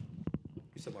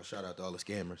 You talking about shout out to all the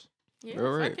scammers? Yeah, All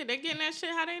right. fuck it. They getting that shit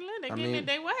how they live. They I getting mean, it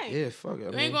their way. Yeah, fuck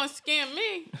it. You ain't gonna scam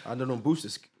me. I know them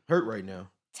boosters hurt right now.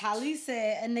 Tali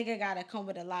said a nigga gotta come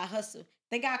with a lot of hustle.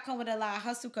 They gotta come with a lot of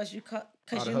hustle because you All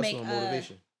cause the you hustle make and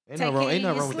motivation. Ain't take nothing wrong. care Ain't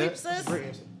of nothing wrong your with sleep, that. sis? Great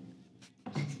answer.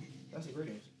 That's a great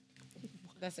answer.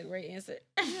 That's a great answer.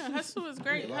 Yeah, hustle is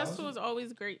great. Hustle is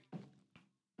always great.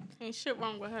 Ain't shit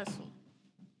wrong with hustle.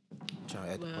 Trying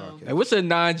to add the Well. podcast. Like, what's a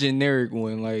non-generic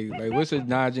one? Like what's a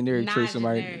non-generic trait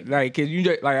somebody Non-generic. like? Cause you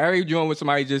just, like every joint what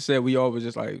somebody just said, we all was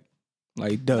just like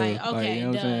duh. Like, okay, you know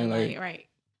what I'm saying? Like, right.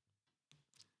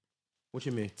 What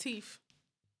you mean? Teeth.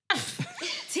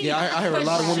 Yeah, I heard a For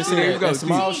lot of women sure. say There you that, go, that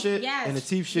smile teeth. shit Yes. and the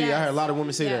teeth shit. I heard a lot of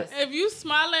women say Yes. that. If you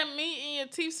smile at me and your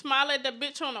teeth smile at the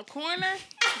bitch on the corner,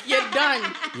 you're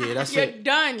done. Yeah, that's You're it.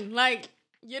 done. Like,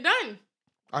 you're done.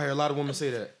 I heard a lot of women say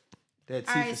that. That teeth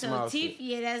All right, and so smile teeth, shit.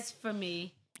 yeah, that's for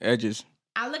me. edges.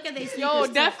 I look at these Yo,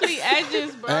 sneakers, definitely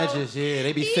edges, bro. Edges, yeah,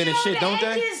 they be thinning shit, don't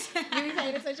they? You be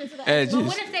paying attention to that? Edges. But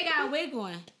what if they got a wig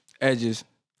on? Edges.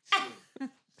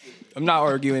 I'm not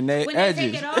arguing that. When they Edges.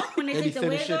 take it off, when they They be take the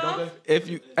thinning wig shit, off, don't they? If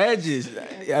you edges,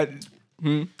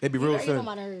 They be real You're thin. on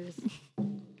my nerves.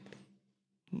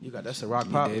 You got that's a rock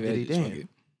pop. Dave Diddy edges, fuck damn. it.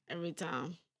 every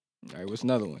time. All right, what's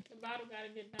another one? The bottle gotta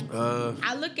get done.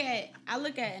 I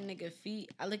look at a nigga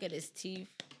feet. I look at his teeth.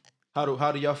 How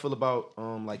do y'all feel about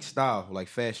like style, like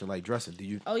fashion, like dressing? Do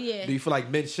you Oh yeah. do you feel like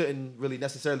men shouldn't really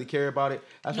necessarily care about it?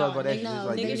 That's what I was about to ask you. No, It's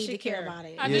like, niggas yeah, should care about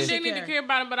it. I Yeah. think they need to care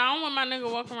about it, but I don't want my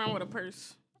nigga walking around with a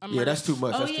purse. yeah, that's too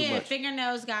much. Oh That's too yeah, much.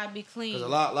 fingernails gotta be clean. Cause a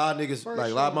lot of niggas, For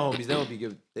like a lot of my sure. homies, they don't be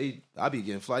giving. I be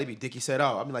getting fly. They be dicky set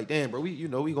out. I be like, damn, bro, we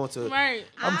going to. Right.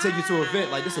 I'm gonna take you to an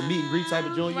event like this, a meet and greet type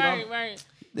of joint. You Right, know, right.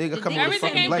 they gonna come with a Everything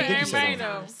fucking ain't black for dicky set everybody,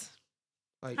 on. though.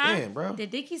 Like, Huh? damn, bro. The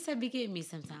dicky set be getting me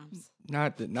sometimes.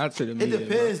 Not to the It media,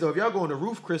 depends though. If y'all going to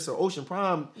Roof Chris or Ocean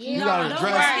Prime, you Yeah. got No, a right.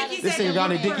 dress. Dicky This set ain't the got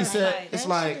a Roof dicky Chris, set. like, It's That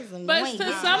like, shit is But annoying. to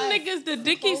Yeah. some niggas, the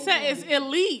dicky set is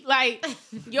elite. Like,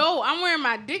 yo, I'm wearing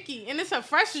my dicky, and it's a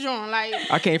fresh joint. Like,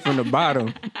 I came from the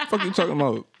bottom. Fuck you talking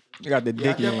about? I got the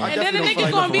dicky I on. and then the definitely don't nigga feel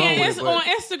like gonna be nothing wrong with it, on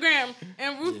but- Instagram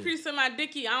and Ruth Priest in my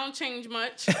dicky. I don't change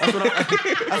much.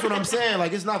 That's what I'm saying.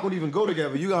 Like, it's not gonna even go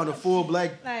together. You got on the full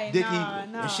black Like, dicky, no,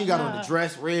 and she got on no. the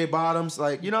dress, red bottoms.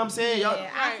 Like, you know what I'm saying? Y'all,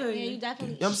 Yeah, I feel Yeah, you you.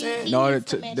 definitely. You know what I'm saying? he No, needs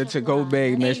the to match the his to-go line.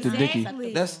 bag That's matched the dicky.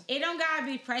 Exactly. That's- It don't gotta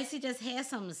be pricey. Just have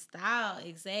some style.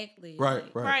 Exactly. right,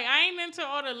 Like, right. Right, I ain't into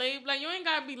all the label. Like, you ain't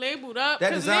gotta be labeled up.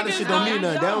 That 'cause designer niggas shit don't mean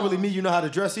nothing. That don't don't. really mean you know how to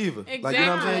dress either. Like, you know what I'm saying?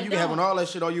 Exactly. You can have on all that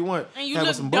shit all you want. And you have on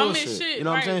look some dumb as bullshit. shit, You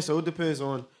know what I'm right. saying? So it depends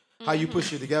on how you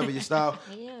push it together, your style.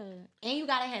 Yeah, and you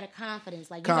gotta have a confidence.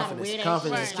 Like you Confidence. gotta wear that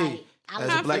Confidence shit. is key. Like, I As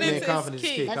like a black man, Confidence is confidence is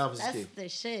key. key. that's, Confidence that's is key. the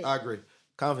shit. I agree.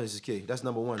 Confidence is key. That's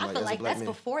number one. I Like feel as a like black that's man.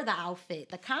 before the outfit.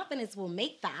 The confidence will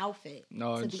make the outfit.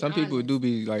 No, to be some people honest. do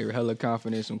be like hella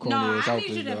confident, some corny No, ass I need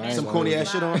outfits. you to though. I make ain't Some gonna corny lie.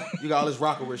 ass shit on. You got all this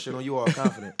rocker with shit on. You all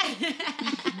confident.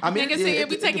 I mean, Niggas yeah, say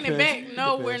we it taking it depends. back.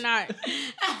 No, It we're depends. not.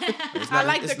 It's I not-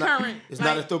 like it's the not- current. It's like,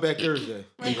 not a throwback Thursday.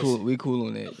 We cool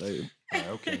on that. Like, Alright,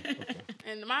 okay.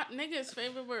 And my nigga's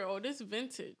favorite word, oh, this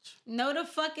vintage. No, the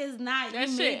fuck is not. That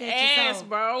you shit made that ass, yourself.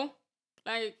 bro.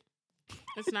 Like,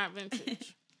 it's not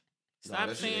vintage. Nah, Stop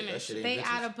that shit saying ain't- that that shit shit. aind- Stay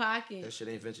vintage. out of pocket. That shit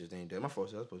ain't vintage. They ain't dead. My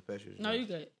fault. I was supposed to pass you. No, you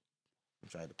good. I'm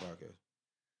trying the podcast.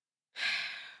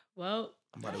 Well,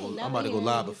 I'm about to I ain't go. never I'm about to go heard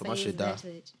live niggas before my say shit it's die.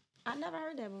 vintage. I never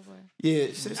heard that before. Yeah,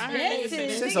 since I heard niggas say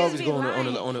that. since Niggas always be going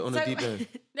lying. on the So- deep end.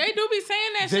 They do be saying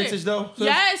that Vintage shit. though.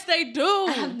 Yes, they do.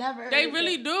 I've never heard They that.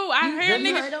 really do. I hear have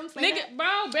you niggas, heard them say nigga, that?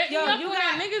 bro, bet Yo, me up you on got-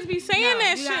 that. Niggas be saying no,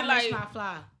 that you shit gotta like, match my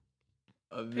fly.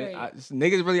 Period.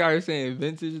 niggas really are saying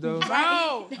vintage though. bro,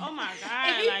 oh my If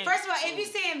god, you, like, first of all, if you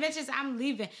saying bitches, I'm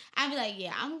leaving. I'd be like,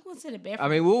 yeah, I'm going to the bathroom. I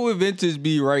mean, what would vintage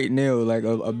be right now? Like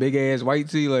a big ass white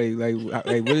tee? Like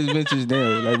what is vintage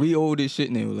now? Like we old as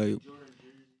shit now. Like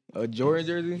a Jordan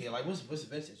jersey? Yeah, like what's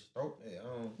vintage? Oh, yeah,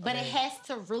 But it has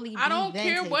to really be I don't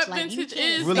care vintage. what Like, you vintage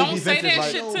can't is. Really Don't be say vintage, that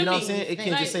like, shit to you know what I'm me. saying? It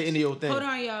can't Like, just say any old thing. Hold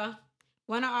on, y'all.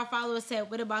 One of our followers said,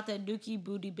 what about the dookie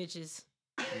booty bitches?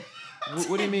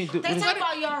 What do you mean? They talk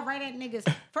about y'all right at niggas.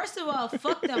 First of all,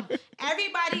 fuck them.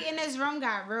 Everybody in this room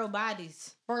got real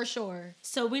bodies. For sure.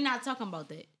 So we're not talking about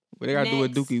that. What they gotta do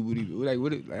with Next. dookie booty? Like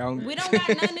what? Like, I don't, We don't got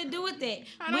nothing to do with that.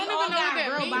 I We don't all even know what got that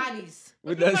real means. bodies.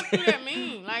 What the fuck do that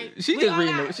mean? Like, she We just all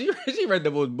reading. got- She read the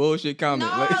most bullshit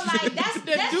comment. No, like that's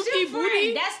The dookie different.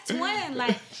 booty? That's twin.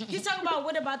 Like you talking about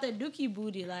what about the dookie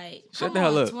booty? Like Shut come the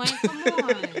hell on, up. twin. Come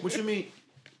on. What you mean?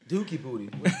 Dookie booty.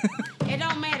 It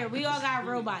don't matter. We all got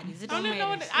real bodies. It I don't don't even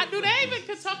know matter. what. Do they even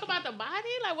could talk about the body?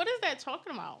 Like, what is that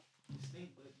talking about?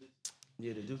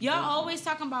 Yeah, the dookie. Y'all always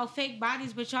talking about fake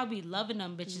bodies, but y'all be loving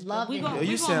them bitches. But we Loving gon- Yo, we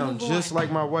you gon' sound move just on.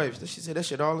 like my wife. She said that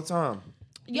shit all the time.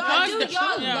 Y'all Because do. the-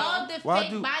 Y'all yeah. love the Why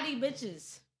fake do- body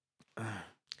bitches.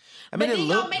 I But mean, it then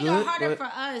y'all look make good, it harder but for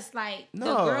us, like the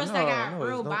No, girls that no, got no, it's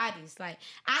real not. bodies. Like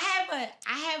I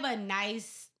have a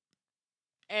nice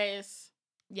Ass.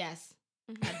 yes,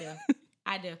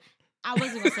 I do. I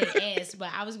wasn't gonna say ass, but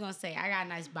I was gonna say I got a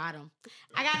nice bottom.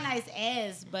 I got a nice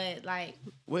ass, but like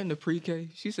What in the pre-K?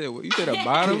 She said what? You said a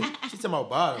bottom? She's talking about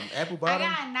bottom, apple I bottom,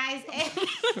 got a nice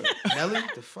ass. Nelly.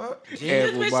 The fuck? Apple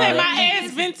Jim? Bitch say bottom. my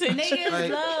ass vintage. Niggas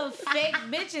Like- love fake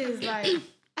bitches. Like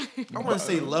I want to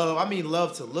say love. I mean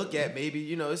love to look at. Maybe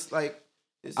you know. It's like.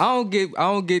 It's, I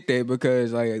don't get that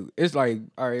because like it's like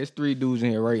all right, it's 3 dudes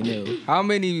in here right now. How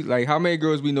many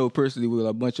girls we know personally with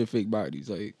a bunch of fake bodies?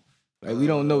 Like we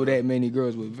don't know that many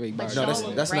girls with fake bodies. no, Y'all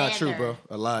would that's not true, rather- bro.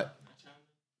 A lot.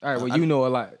 All right, well you know a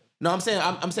lot. No, I'm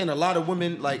saying a lot of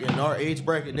women like in our age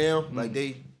bracket now, like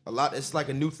a lot. It's like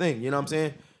a new thing. You know what I'm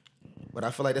saying? But I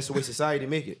feel like that's the way society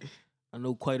make it. I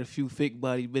know quite a few fake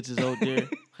body bitches out there.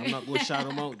 I'm not gonna shout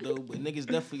them out though, but niggas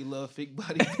definitely love fake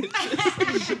body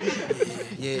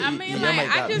bitches. Yeah, I mean, y'all like, might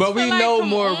I got just me. But we feel like, know come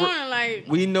more- on, like,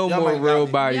 We know Y'all more might real got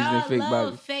me. bodies than y'all fake love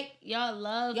bodies. fake. Y'all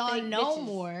love Y'all fake know bitches.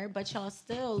 more, but y'all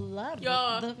still love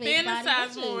Y'all the fake body fantasize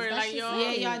bitches. more, That's like, just y'all-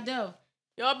 it. Yeah, y'all do.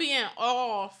 y'all be in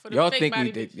awe for the Y'all fake think body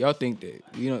we think bitches. y'all think that.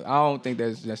 You know, I don't think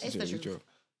that's necessarily truth. true.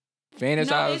 No,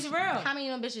 Fantasize. it's real. How many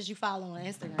of them bitches you follow on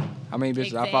Instagram How many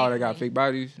bitches I follow that got Exactly. fake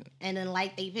bodies? and then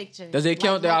like they pictures? Does it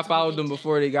count that I multiple followed them pictures?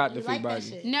 before they got the You fake like that bodies?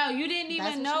 shit. No, you didn't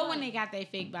That's even what know you when like. they got their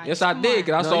fake bodies. Yes, I Come did. on.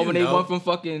 Cause I No, saw you when they know. went from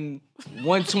fucking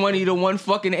 120 to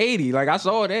 180. Like I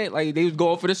saw that. Like they was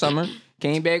going for the summer.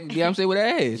 Came back. Yeah, I'm saying with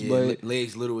ass. Yeah, But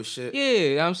legs little as shit. yeah, you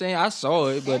know what I'm saying I saw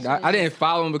it, but I didn't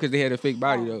follow them because they had a fake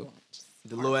body though.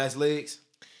 The little ass legs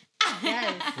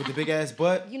Yes. with the big ass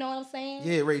butt. You know what I'm saying?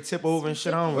 Yeah, ready to tip over and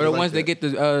shit. I don't Or really the like ones that. that get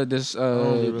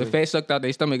the really- fat sucked out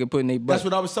their stomach and put in their butt. That's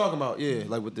what I was talking about. Yeah,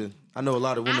 like with the. I know a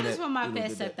lot of women I just that. want my you know, fat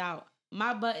did that. sucked out.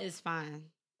 My butt is fine.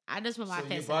 I just want my So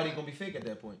fat your sucked body out. gonna be fake at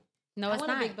that point. No, I it's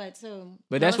want not. a big butt too.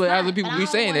 But No, that's it's what not. other people But I be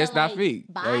don't saying. wanna, That's not like, fake.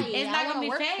 buy Like, it. It's I not wanna gonna be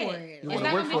work fat. for it. It's You Like, wanna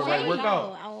I work don't for it, wanna right? Work no,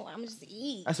 out. I'm just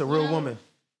eat. That's a you real know? woman.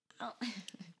 I don't-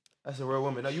 That's a real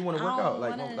woman. Now you want to I work don't out,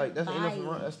 wanna like that's ain't nothing buy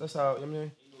wrong. it. That's how I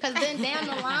mean. Cause then down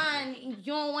the line,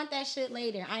 you don't want that shit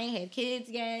later. I ain't had kids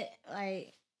yet.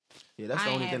 Like, Yeah, that's I the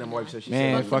ain't only thing that having my wife that. said. She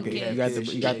Man, said, fuck them it.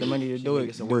 kids. You got the money to She do need it.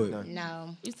 get some Do work it. done.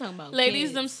 no. You talking about Ladies,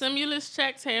 kids. them stimulus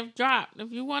checks have dropped.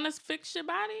 If you want to fix your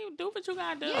body, do what you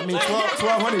gotta do. I mean,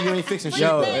 1200, you ain't fixing shit.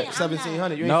 Yo, though. I'm not.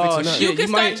 1700, you ain't No, fixing nothing. You shit. can you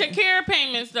start might- your care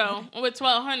payments though with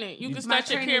 1200. You can My start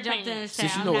your trainer care jumped in and payments. said,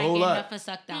 Since you I'm know a not whole getting lot. nothing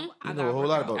sucked out. I You gotta know a whole work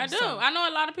lot out. about I do. So- I know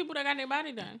a lot of people that got their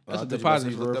body done. I That's a thought you about to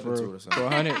deposit say for looked up into it or for something.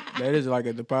 100. That is like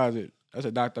a deposit. That's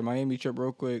a Dr. Miami trip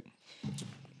real quick.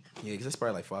 Yeah, because it's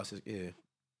probably like 5, 6. Yeah.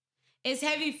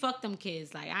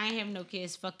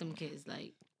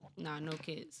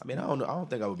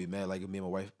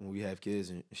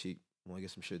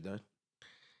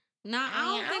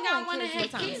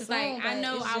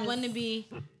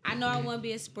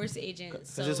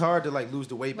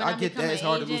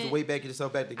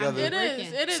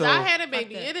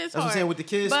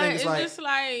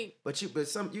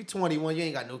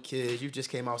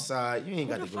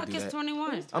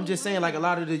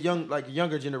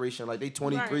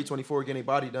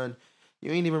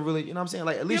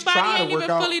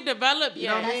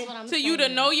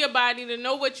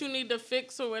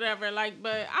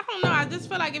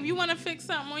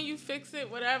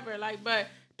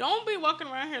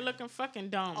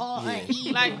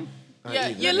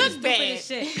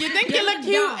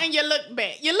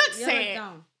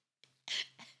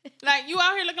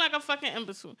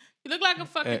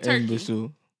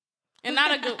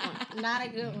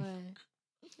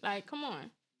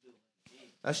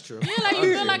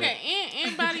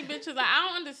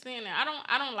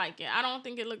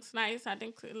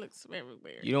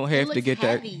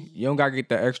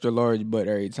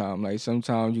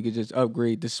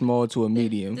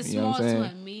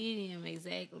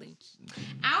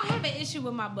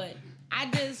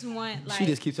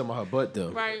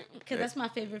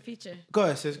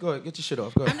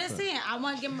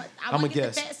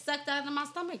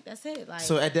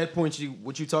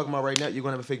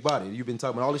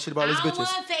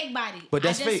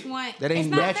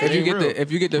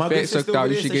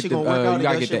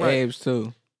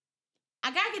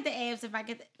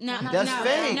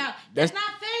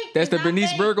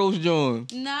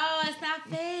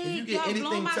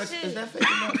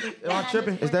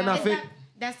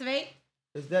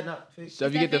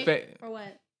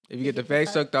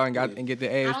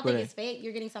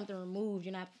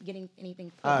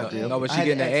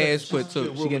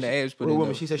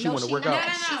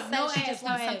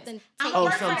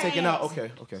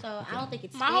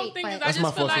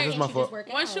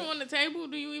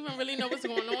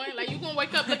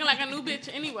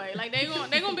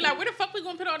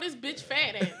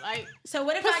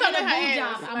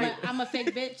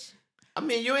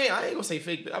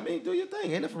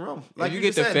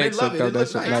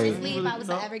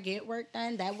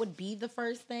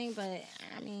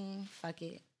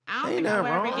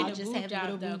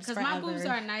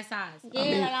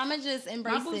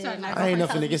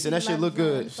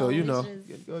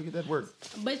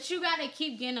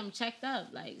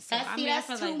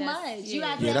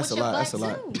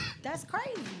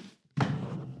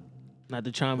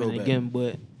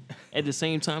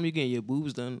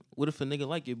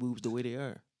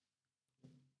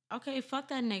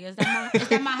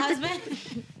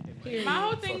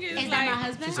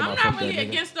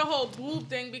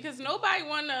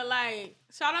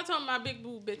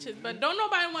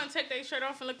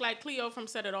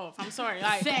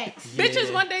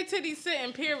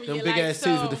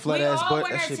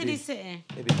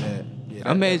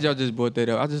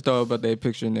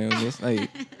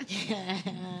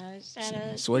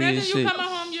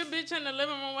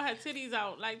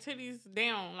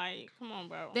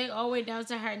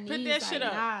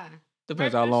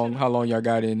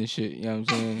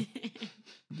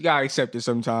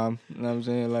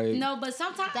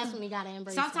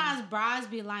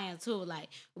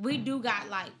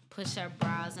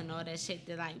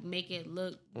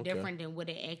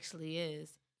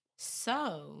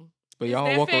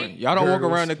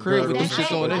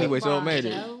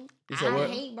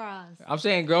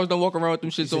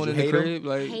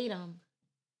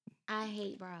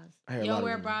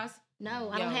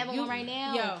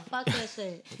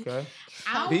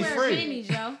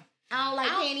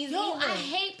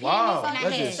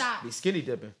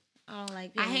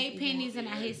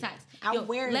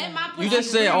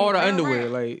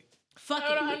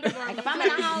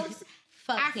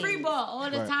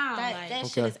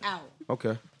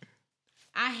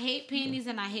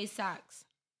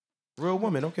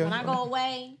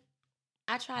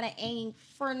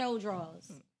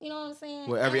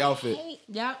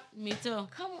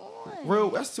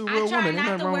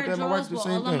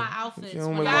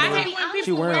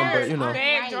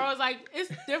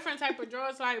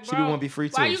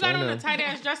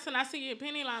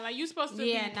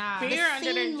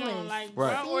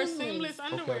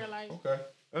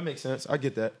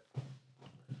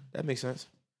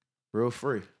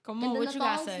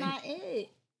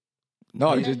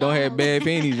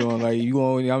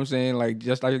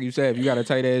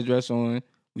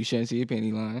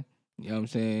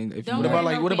 What about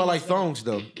wearing no like panties with it. thongs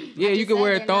though? Yeah, you just can said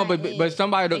wear a they're thong, not but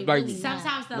somebody They like really not.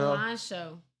 Sometimes the No. lines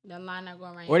show. The line not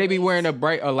going right. Or they be wearing a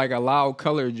bright, like a loud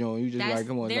color joint. You just That's- like,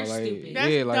 come on, they're dog, like, stupid. That's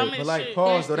yeah, dumb like, as But like, shit.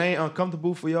 pause though, they ain't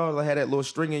uncomfortable for y'all. Like, had that little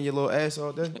string in your little ass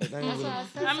all day. Like, that ain't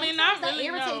really... I mean, not That really,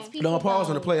 irritates no. people. No, pause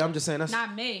on the though. play. I'm just saying that's...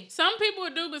 Not me. Some people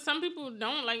do, but some people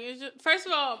don't. Like, it's just, first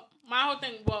of all, my whole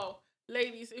thing, well,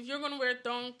 ladies, if you're going to wear a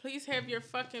thong, please have your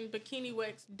fucking bikini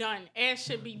wax done. Ass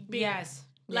should be big. Yes.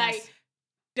 Like, Yes.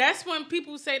 that's when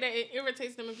people say that it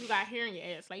irritates them if you got hair in your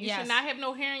ass. Like, you Yes. should not have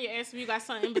no hair in your ass if you got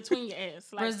something in between your ass.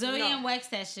 Like, Brazilian no. wax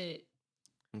that shit.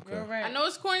 Okay. Real right. I know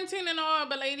it's quarantine and all,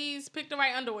 but ladies, pick the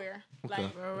right underwear. Okay.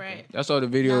 Like, Real right. I saw the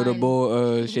video of the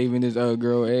boy shaving his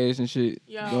girl ass and shit.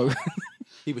 Yo.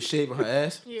 He was shaving her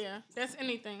ass. yeah, that's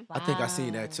anything. I think I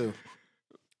seen that too.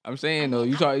 I'm saying though,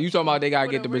 you talking about they gotta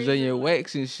With get a the razor Brazilian blade.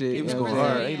 wax and shit. He was you know going what I'm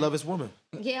hard. saying? He love his woman.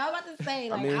 Yeah, I was about to say,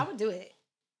 like, mean- I would do it.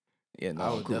 Yeah, no,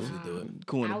 I would cool. definitely do it.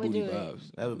 Cool in I the would booty do it.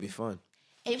 vibes. That would be fun.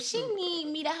 If she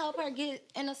need me to help her get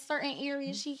in a certain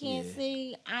area she can't Yeah.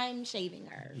 see, I'm shaving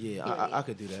her. Yeah, Period. I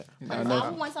could do that. I Like, know. I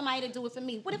would want somebody to do it for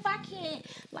me. What if I can't,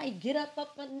 like, get up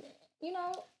and, you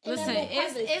know? in that Listen, little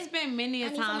it's crevice? been many I a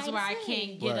need times somebody where I to see.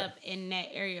 can't get Right. up in that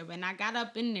area, but I got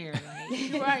up in there.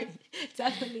 Like, Right.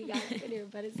 Definitely got it in there,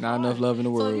 but it's Not hard. enough love in the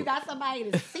So if world. you got somebody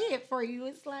to see it for you,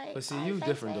 it's like. But see, all you right,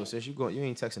 different though. thanks, Since you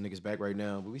ain't texting niggas back right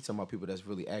now, but we talking about people that's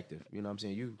really active. You know what I'm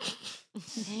saying? You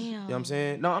Damn. know what I'm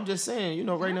saying? No, I'm just saying. You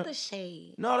know, right Not now. the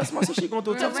shade. No, that's my sister. She going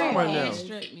through a real tough time right, right now. ass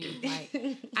strip me. Like,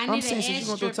 I I'm need saying, an since you ass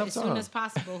going through a strip tough as soon time. as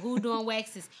possible. Who doing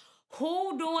waxes?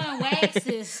 Who doing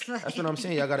waxes? Like, That's what I'm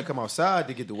saying. Y'all got to come outside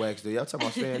to get the wax. Though y'all talking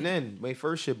about staying in. When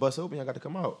first shit bust open, y'all got to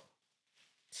come out.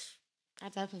 I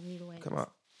definitely need a way. Come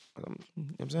out. You know what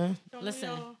I'm saying? Don't Listen.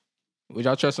 we all- Would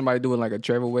y'all trust somebody doing like a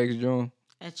travel wax joint?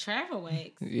 A travel wax.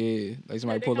 Yeah, like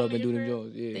somebody they pull come up to and do your them crib?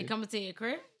 joints. Yeah. They coming to your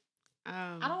crib?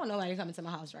 I don't want nobody coming to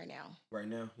my house right now. Right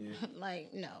now, yeah.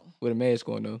 Like, no. With a mask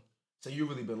on though. So you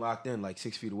really been locked in like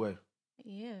 6 feet away.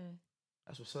 Yeah,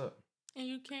 That's what's up. And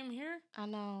you came here? I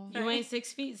know. You ain't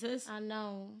 6 feet, sis. I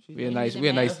know. We a You nice, need a we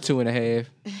a nice mask. 2.5.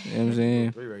 You know what I'm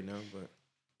saying? 3 right now, but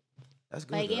that's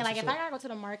good. Like, though. yeah, That's like if what's I up. gotta go to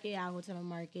the market, I'll go to the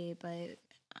market. But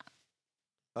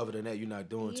Other than that, you're not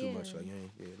doing too much. Yeah. Like,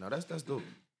 yeah. No, that's dope.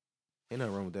 Ain't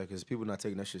nothing wrong with that because people not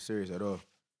taking that shit serious at all.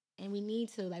 and we need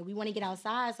to, like, we want to get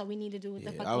outside, so we need to do what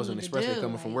the Yeah, fuck I was we on need Expressway to do.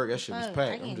 coming from Like, work, that shit was fuck, packed.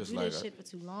 I I'm can't just do like, this shit for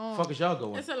too long. Fuck is y'all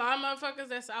going? It's a lot of motherfuckers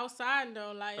that's outside,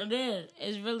 though. Like, It is.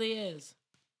 It really is.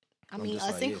 I mean, just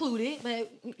us like, yeah. included,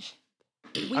 but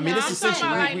we I mean, not this is I'm talking essential.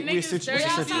 about, like, We niggas essential. dirty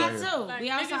It's We essential right outside here. too. like We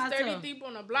niggas outside 30 too. deep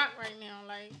on the block right now.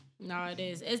 Like, No, it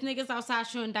is. It's niggas outside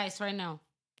shooting dice right now.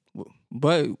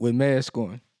 But with mask on. You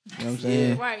know what I'm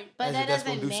saying? right. but that That's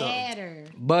gonna doesn't do something. matter.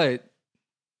 But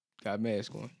got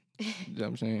mask on. You know what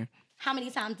I'm saying? How many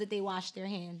times did they wash their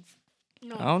hands?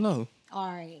 No. I don't know. All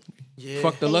right, Yeah.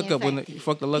 Fuck the Stay luck up on the infected.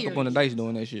 fuck the luck up on the Period. dice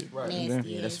doing that shit. Right. You know what I'm nasty.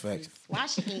 saying? Yeah, that's facts. asses.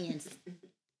 Wash your hands.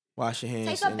 Wash your hands,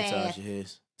 Take a sanitize bath. your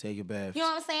hands, take a bath. You know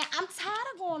what I'm saying? I'm tired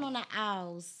of going on the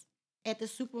aisles at the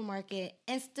supermarket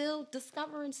and still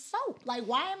discovering soap. Like,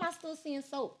 why am I still seeing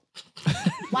soap?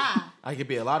 Why? I could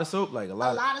be a lot of soap, like a A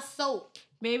lot. lot of soap.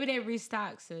 Maybe they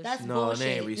restock, sis. That's No, bullshit.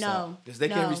 they ain't restock. No, Because they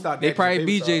no. can't restock. They that 'cause probably the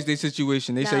paper BJ's stop. their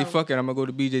situation. They say, No. fuck it, I'm gonna go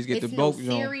to BJ's, get It's the no bulk joint.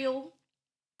 cereal.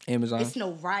 Amazon. It's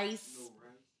no rice.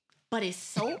 But it's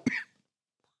soap.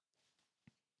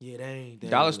 Yeah, they ain't.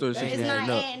 Dollar store They shit. ain't It's not adding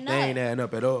up. adding They ain't up. adding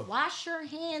up at all. Wash your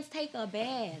hands. Take a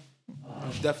bath.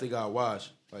 You definitely got to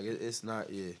wash. Like it's not.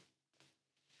 Yeah.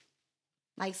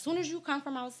 Like, soon as you come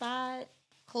from outside,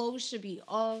 clothes should be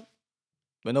off.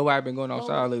 But nobody been going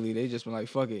outside Well- lately. They just been like,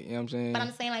 fuck it. You know what I'm saying? But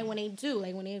I'm saying, like, when they do,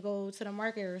 like, when they go to the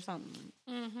market or something.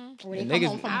 Mm-hmm. Or they And come niggas-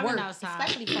 home from I've been work. outside.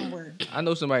 Especially from work. I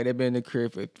know somebody that been in the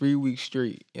crib for 3 weeks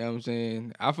straight. You know what I'm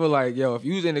saying? I feel like, yo, if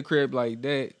you was in the crib like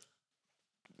that,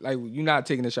 like, you're not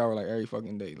taking a shower like every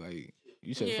fucking day. Like,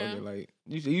 you say Yeah. fuck it. Like,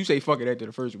 you say fuck it after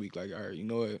the first week. Like, all right, you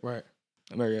know what? Right.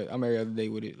 I'm every other day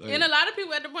with it. Like, And a lot of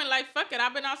people at the point, like, fuck it.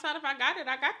 I've been outside. If I got it,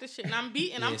 I got this shit. And I'm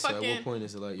beating. I'm So at what fucking point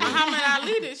is it like? Muhammad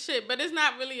Ali this shit. But it's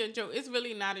not really a joke. It's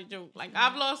really not a joke. Like,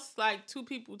 I've lost, like, 2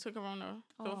 people to Corona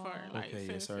so Aw. far. Like, Okay, yeah,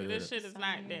 seriously, sorry to this hear shit is Sorry.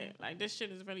 not that. Like, this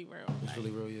shit is really real. It's Like,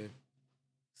 really real, yeah.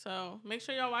 so, make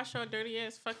sure y'all wash your dirty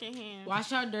ass fucking hands.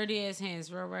 Wash your dirty ass hands,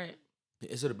 real right.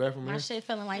 Is it a bathroom My here? shit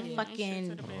feeling like Yeah, straight to fucking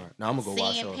the bed. All right. Now I'm gonna go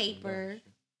wash off. sandpaper.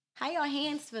 How your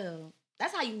hands feel?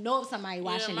 That's how you know if somebody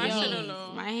washing my their shit hands. a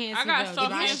little. My hands I got feel soft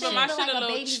good. If hands, your but my shit shit feel a like a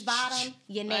little. baby's bottom,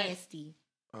 you're Like- nasty.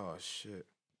 Oh shit.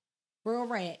 Real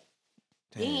rat.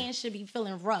 Your Damn. hands should be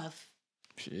feeling rough.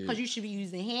 shit. Because you should be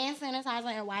using hand sanitizer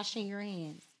and washing your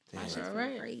hands. My Damn. shit feel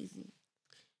Alright. crazy.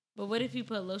 But what if you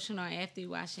put lotion on after you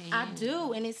wash your I hands?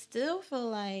 do, and it still feel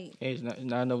like Hey, it's not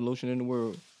enough lotion in the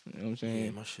world. You know what I'm Yeah,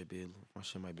 saying? my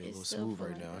shit might be a It little still smooth feel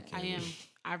right like now. I that. can't. I am. lie.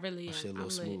 I really My am. shit a I'm little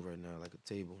lit. smooth right now, like a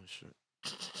table and shit.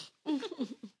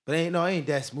 But ain't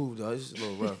that smooth though. It's just a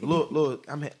little rough. Little.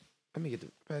 Let me get the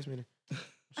pass me.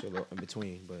 Shit a little in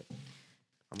between, but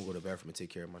I'm gonna go to the bathroom and take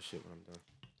care of my shit when I'm done.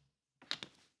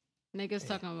 Niggas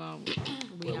talking about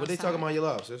What they talking about your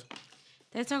love, sis?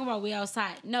 They talking about we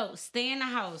outside. No, stay in the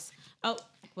house. Oh,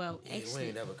 well, Yeah, we actually,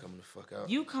 ain't never coming the fuck out.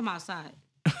 you come outside.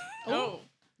 Oh,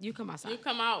 You come outside. you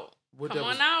come out. What Come that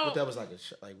was, on out. What that was like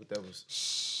what that was.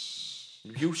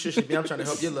 You shushing me. I'm trying to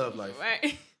help your love life.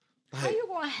 Right. How you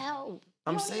gonna help?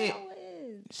 I'm You don't saying- know who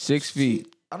it is. 6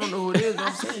 feet. I don't know who it is, but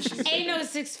I'm saying she's Ain't no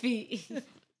 6 feet.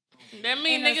 That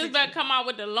mean Ain't no niggas better come out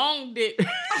with the long dick.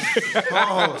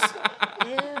 Pause.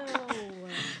 Ew.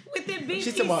 With the BBC.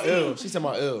 She's talking about ill. She's talking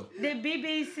about ill. The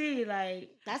BBC, like,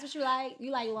 That's what you like?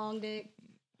 You like long dick?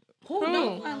 who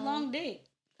don't want long dick?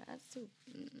 That's too.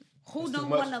 Who That's too don't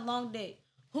much. want a long dick?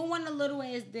 Who want a little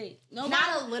ass dick? Nobody.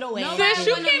 Not a little ass. Nobody Sis,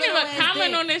 you want a can't little even ass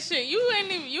comment dick. on this shit. You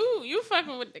ain't even you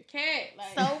fucking with the cat.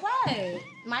 Like, So what?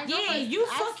 My Yeah, girlfriend- you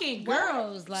I- fucking what?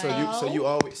 girls. Like, So you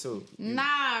always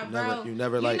nah, bro. you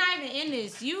never, You're like- not even in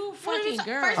this. You fucking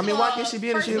girl. First I mean, of why all- can't she be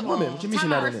in it? first She's a of woman. all- What you mean she time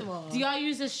not out, in first it? of all. Do y'all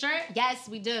use a shirt? Yes,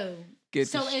 we do. Get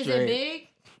So the is straight. it big?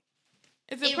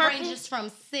 is it It purple? ranges from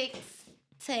 6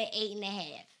 to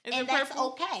 8.5. Is And it that's purple?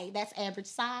 okay. That's average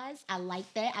size. I like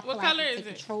that. I feel What like color I can is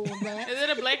take it? control of that. Is it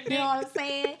a black You dick know what I'm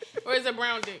saying? or is it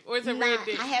brown dick or is it Nah, red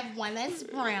dick? I have one that's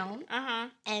brown, Uh huh.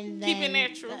 and Keep it then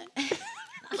natural.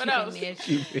 What else?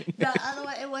 the other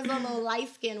one, it was a little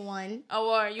light skinned one.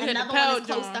 Oh, or you had the Another pale one is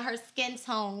close joint. to her skin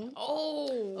tone.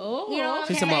 Oh. Oh, You know what I'm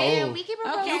She's talking about saying? old. We keep it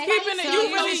Okay. real. You keeping it? So You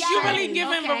you really straight.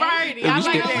 giving Okay. variety. Yeah, I we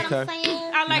like skip- You know that. what I'm Okay.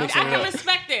 saying? I like. Mix I it can up.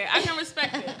 respect that. I can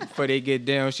respect that. Before they get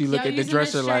down, she look Y'all at the using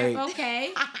dresser a shirt, like,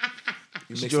 okay.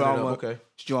 You she mixing it up, want okay.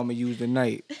 she want me to use the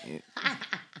night.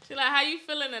 She like, how you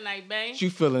feeling tonight, babe? She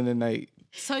feeling the night.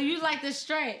 So you like the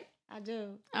straight? I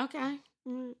do. Okay.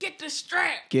 Get the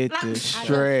strap. Get Like- the I do.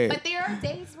 strap. But there are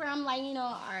days where I'm like,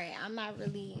 all right, I'm not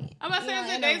really. I'm about to say, you know,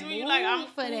 there's in days the when you like, I'm mood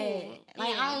for that. cool. Like,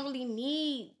 Yeah. I don't really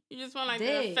need, You just want like the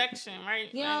Dick. affection,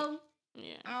 right? you Like, know,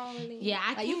 Yeah. I don't really. Yeah, I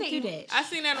like, can't do that. I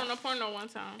seen that on a porno one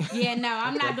time. Yeah, no,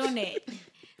 I'm not doing that.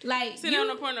 Like Seen that on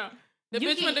a porno. The you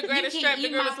bitch can- with the you greatest can strap. The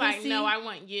eat girl my was like, pussy. "No, I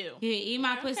want you." you eat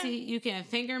my Okay. pussy, you can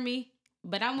finger me,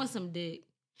 but I want some dick.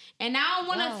 And I don't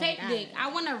want a Oh, fake God. dick. I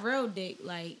want a real dick.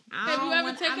 Like, I Have don't you ever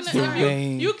want, taken I'm it? sorry.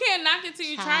 Vein. You can't knock it till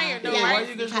you try it, though, Yeah, Why right?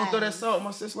 you just gonna throw that salt on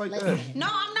my sis like that? Listen. No,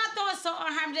 I'm not throwing salt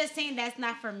on her. I'm just saying that's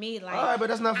not for me. Like, All right, but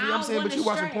that's not for you. I I'm saying, want but a you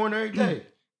watching straight. porn every day.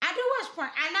 I do watch porn,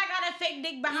 and I got a fake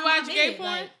dick behind You my watch gay bed.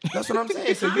 porn? Like, That's what I'm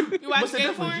saying. So you watch what's the gay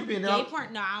difference? porn? You being gay out,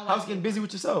 porn? No, I don't house watch getting busy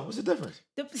with yourself. What's the difference?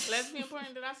 Lesbian porn?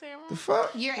 Did I say it wrong? The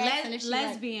fuck? You're asking if she like,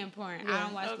 lesbian porn. I Yeah.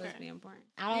 don't watch Okay. lesbian porn.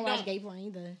 I don't You watch don't. gay porn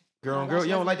either. Girl on I girl. watch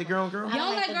You don't like the lesbian girl on girl? I You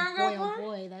don't like the girl on boy girl on porn?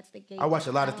 boy. That's the gay. I watch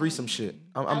a lot of porn. threesome shit.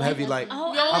 I'm I like heavy like lesbian.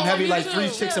 Oh, Yo, I'm heavy me like too. 3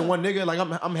 chicks and one nigga. Like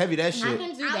I'm heavy that I shit.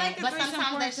 can do I that, like the but threesome sometimes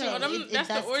porn that too. shit Oh, them- it that's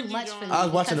the does orgy too much for joint. me. I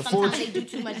was watching because the sometimes Forge- they do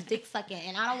too much dick sucking,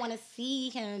 and I don't want to see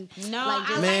him. No, like, I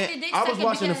just- Man, like the dick I was sucking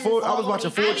watching the because- four. I was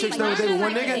watching I 4 be chicks like, the other day with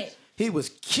one like nigga. that. He was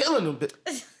killing them.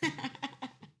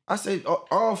 I said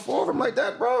all 4 of them like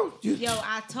that, bro. Yo,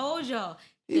 I told y'all.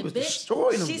 He the was bitch,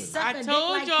 destroying them She bitches. sucked I a dick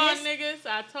told like y'all this. niggas.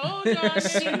 I told y'all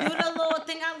She do niggas. the little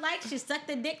thing I like. She sucked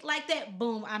the dick like that.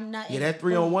 Boom, I'm not. Yeah, that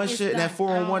 3-on-1 It's shit and that done.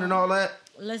 4-on-1 and all that.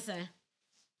 Listen,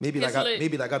 Maybe It's like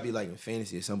lit. I'd be like in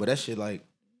fantasy or something, but that shit like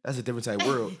that's a different type of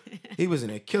world. He was in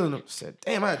there killing them. Said,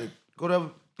 damn, I had to go to the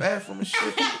bathroom and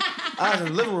shit. I was in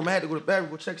the living room. I had to go to the bathroom,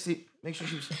 go check, see, make sure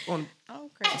she was on. I'm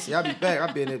crazy. See, I'll be back.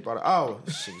 I'll be in there about an hour.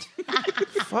 Shit.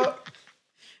 Fuck.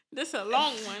 This a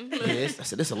long one. Look. Yeah, I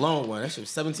said, this a long one. That shit was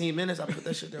 17 minutes. I put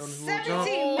that shit down in the little 17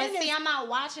 jump. But see, I'm not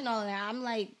watching all that. I'm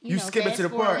like, You know, skip it to the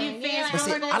fast part. forward. You fast like, But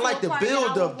see, I'm gonna I go like to the a part that I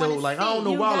build up would though. wanna Like I see. don't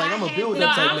know You why. Like gotta I'm a have build the-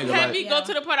 up No, type I'm nigga. heavy. Like, Go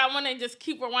to the part I want to just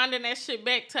keep rewinding that shit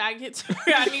back till I get to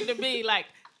where I need to be. Like,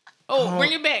 oh,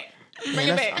 bring it back. Bring man,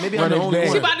 it that's- back. maybe Run I'm the it only back. She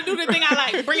one. about to do the thing I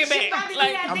like. Bring it She about back. to do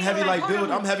Like, that I'm thing heavy like hold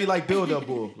build. on. I'm heavy like build up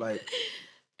bull. Like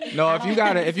No, if you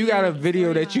got a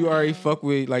video that you already fuck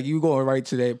with, like you going right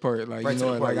to that part, like Right you to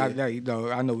know, the part, like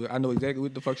yeah. I know exactly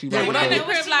what the fuck she Yeah, about when to I in the say.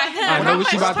 crib like, I know what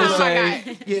she about to Oh my say.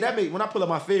 God. yeah, that make when I pull up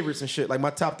my favorites and shit, like my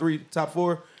top 3, top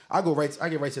 4. I get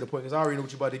right to the point because I already know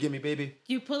what you about to give me, baby.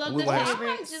 you pull up We the will have- I might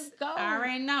favorites. just go. I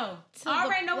already know. to I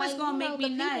already the- know what's like, gonna you make know, me the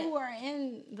people nut. who are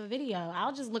in the video.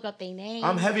 I'll just look up their names.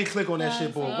 I'm heavy click on that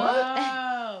shit, boy. What?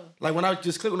 Oh, Like when I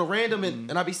just click on the random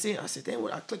and I be seeing, I said, damn,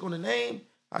 when I click on the name,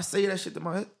 I say that shit to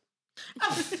my head.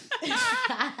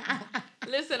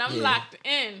 Listen, I'm Yeah. locked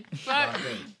in. Fuck.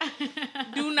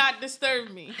 Do not disturb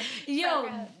me. yo,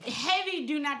 heavy.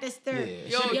 Do not disturb. Yeah.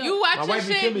 Yo, She be- you watch my your wife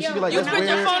be shit. killing me. She be like, You that's put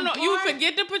your weird. phone on. You Porn?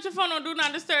 forget to put your phone on. Do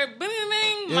not disturb. Bing,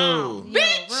 bing, Yo. mom. Yo,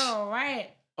 Bitch. bro, right?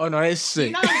 Oh no, that's sick.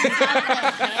 You know how many times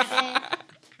that happened?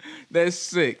 That's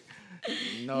sick.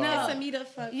 No. Pissing me the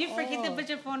fuck You forget to off. put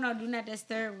your phone on do not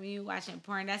disturb when you watching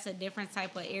porn. That's a different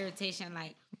type of irritation.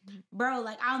 Like, bro,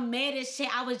 like I'm mad as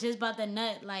shit. I was just about to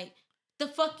nut. Like, the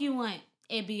fuck you want?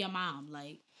 It be your mom.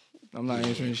 Like, I'm not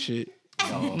answering shit.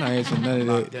 I'm not answering none of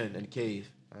Locked that. in the cave.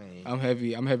 I ain't. I'm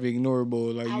heavy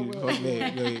ignorable. Like I you, will. fuck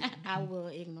that. Like, I will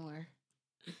ignore.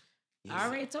 I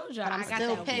already told you. But I'm I got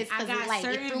still that. pissed I because got it, like,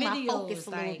 certain it threw my videos. focus a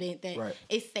little Like, bit that Right.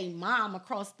 it say mom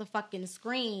across the fucking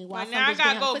screen. While But now I some bitch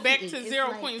gotta getting go her back pussy to ate.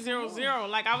 It's 0.00.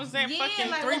 Like I was at Yeah,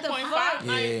 fucking like, what the 3.5. fuck?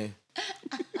 Like, Yeah.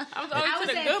 I was I always was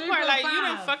to the at good part. Like you 3.5.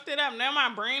 done fucked it up. Now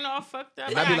my brain all fucked up.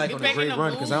 And I be like get on a back in great the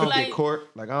run because mood, I don't like, get caught.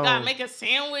 Like I gotta don't. make a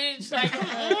sandwich. Like come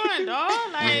on, dog.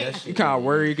 Like that shit. you kind of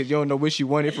worried because you don't know what she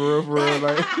wanted for real, for real.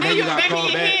 Like then you you got back in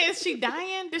called your back. head. Is she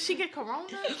dying? Did she get corona?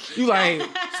 you like,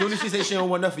 As soon as she say she don't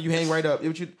want nothing, you hang right up.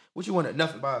 What you want?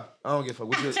 Nothing. Bye. I don't give a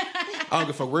fuck. I don't give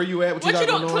a fuck where you at. What you What you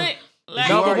got don't going on? click? Like,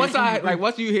 no, but already-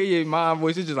 once you hear your mom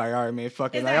voice, it's just like, all right, man,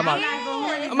 fuck it. It's Like like,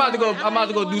 I'm about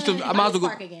to go do some. I'm about to go.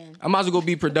 Again. I'm about to go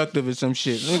be productive or some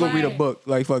shit. Let me go read a Right. book.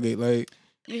 Like fuck it. Like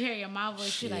you hear your mom voice.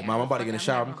 She like, Mom, I'm about to fuck get in the it,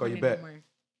 shower. not I'm gonna call you horny back. no more.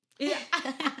 Yeah.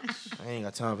 I ain't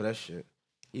got time for that shit.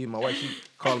 Even my wife, she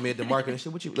calling me at the market and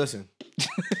shit. What you listen?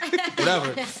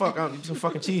 Whatever. Fuck. I don't some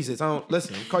fucking cheeses. I don't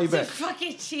listen. I'll call you back.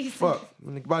 Fucking Jesus. Fuck.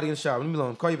 When the body in the shower. Leave me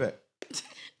alone. Call you back.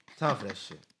 Time for that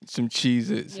shit. some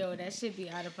Cheez-Its. Yo, that should be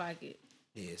out of pocket.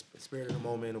 Yeah, spirit of the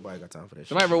moment. Nobody got time for that shit.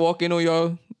 Somebody ever walk in on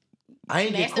y'all? I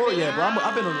ain't get caught yet, bro.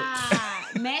 I've been on the.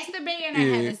 Masturbating or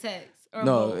Yeah. having sex? Or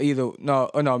No, both? either no.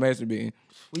 Oh no, masturbating.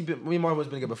 Me and Marvin's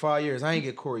been together 5 years. I ain't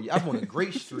get caught yet. I'm on a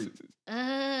great streak.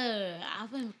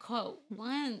 I've been caught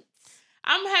once.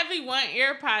 I'm heavy one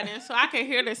earpod in, so I can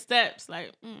hear the steps.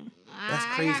 Like, That's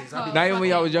I crazy. got caught Not even when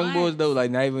y'all was young once. boys though. Like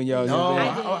not even when y'all. No, was I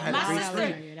young. did. I had a My great sister,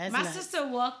 streak. That's my nuts. sister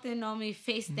walked in on me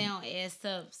face down, ass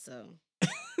up. So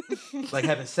Like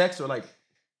having sex or like.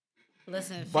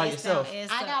 listen, By face yourself? down, ass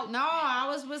I up. got- No, I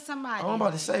was with somebody. I'm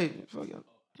about to say. Fuck y'all.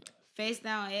 Face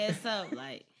down, ass up.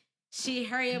 Like she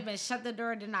hurry up and shut the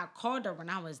door. Then I called her when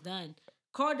I was done.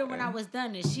 Called her when I was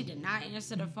done, and she did not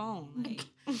answer the phone.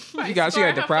 Like She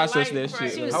had to process that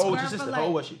shit. She was How old was your scarred for sister? life. How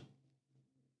old was she?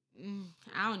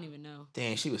 I don't even know.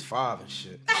 Damn, she was 5 and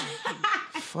shit.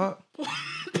 Fuck.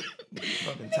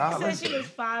 Fucking Said toddler. she was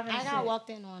 5 and I got shit. walked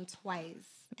in on twice.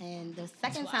 And the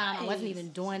second time, I wasn't even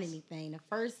doing anything. The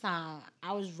first time,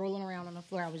 I was rolling around on the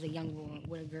floor. I was a young boy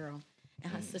with a girl.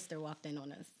 And her sister walked in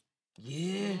on us.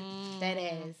 Yeah. That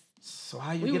ass. So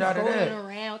how you We get was out of rolling that?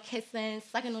 around, kissing,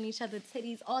 sucking on each other's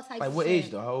titties, all types Like of what shit.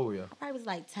 age though? How old were you? I probably was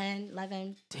like 10,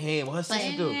 11. Damn, what her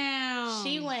sister do? Damn.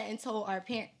 She went and told our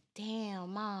parent,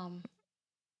 damn, mom.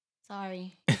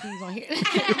 Sorry if you gonna hear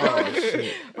Oh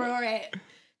shit.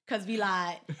 because we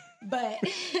lied. But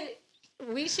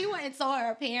she went and told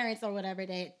her parents or whatever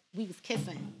that we was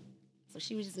kissing. So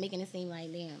she was just making it seem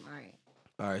like, damn, all right.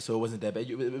 All right, so it wasn't that bad.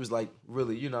 It was like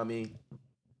really, you know what I mean?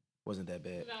 Wasn't that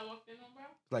bad.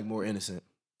 Like more innocent.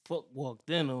 Fuck walked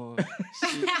in on.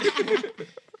 Shit.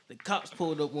 The cops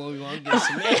pulled up on me while I'm getting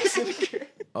some ass in the car.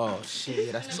 Oh shit,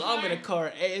 yeah, that's So I'm in the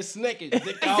car, ass naked,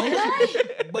 dick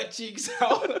out, butt cheeks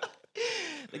out.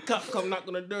 The cop come knock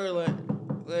on the door like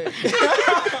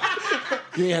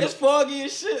it's foggy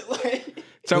and shit. Like,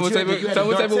 Tell what type of will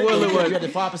it You was. had the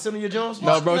 5% of your Jones?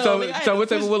 No, bro. No, Tell nigga, I had what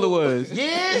the type of will it was.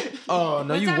 Yeah. Oh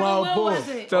no, What you type of wild will boy. was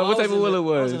it? Tell what I type was of will in it the-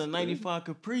 I was was. in a 95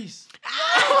 Caprice.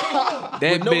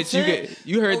 That no bitch, tent.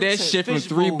 you heard No that tent, shit from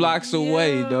fishbowl. 3 blocks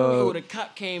away, Yo, dog. the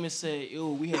cop came and said,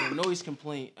 yo, we had a noise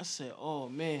complaint. I said, oh,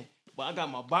 man. But I got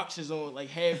my boxers on like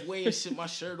halfway and shit, my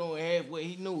shirt on halfway.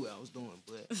 He knew what I was doing,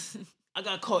 but I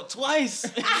got caught twice.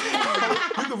 You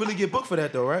could really get booked for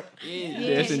that though, right?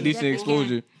 Yeah, that's she indecent definitely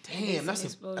exposure. Damn, that's a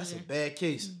exposure. bad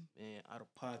case. Man, out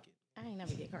of pocket. I ain't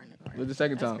never get caught in the car. What's the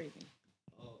second That's time? crazy.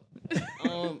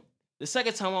 The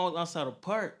second time I was outside the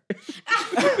park,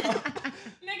 nigga,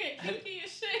 kinky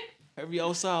as shit. every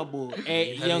outside boy, at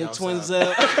heavy Young outside. Twins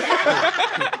up.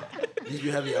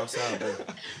 You heavy outside, bro.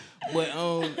 But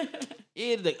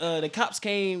yeah, the cops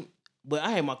came, but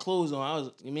I had my clothes on. I was,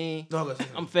 you mean, No, go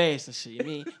I'm fast and shit, you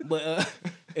mean, but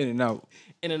In and out.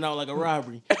 in and out like a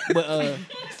robbery. But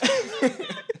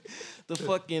the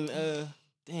fucking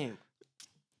damn.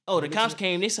 Oh, the cops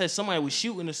came. They said somebody was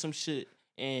shooting or some shit,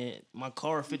 and my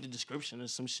car fit the description or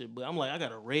some shit. But I'm like, I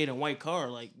got a red and white car.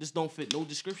 Like this don't fit no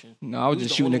description. No, I was We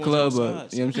just the shooting the only ones club up.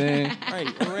 outside, You know what I'm saying?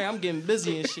 Right. I'm getting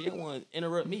busy and shit. You want to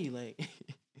interrupt me? Like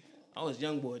I was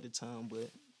young boy at the time, but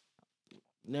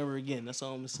never again. That's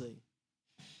all I'm gonna say.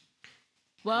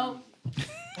 Well,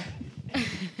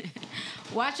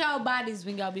 watch y'all bodies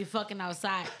when y'all be fucking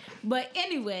outside. But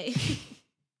anyway,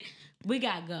 we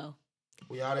gotta go.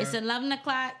 We out It's 11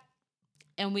 o'clock,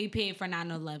 and we paid for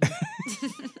 9/11.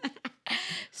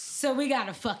 So we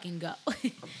gotta fucking go.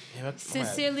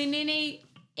 Sincerely, Nene,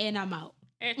 and I'm out.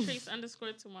 At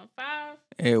Trace_215.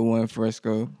 At One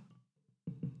Fresco.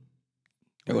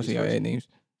 I go see y'all ad names.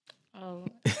 Oh,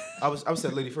 I was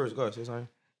said lady first. Go ahead, say something.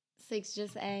 6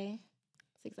 just A.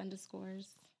 6 underscores.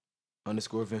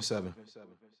 _Vince 7.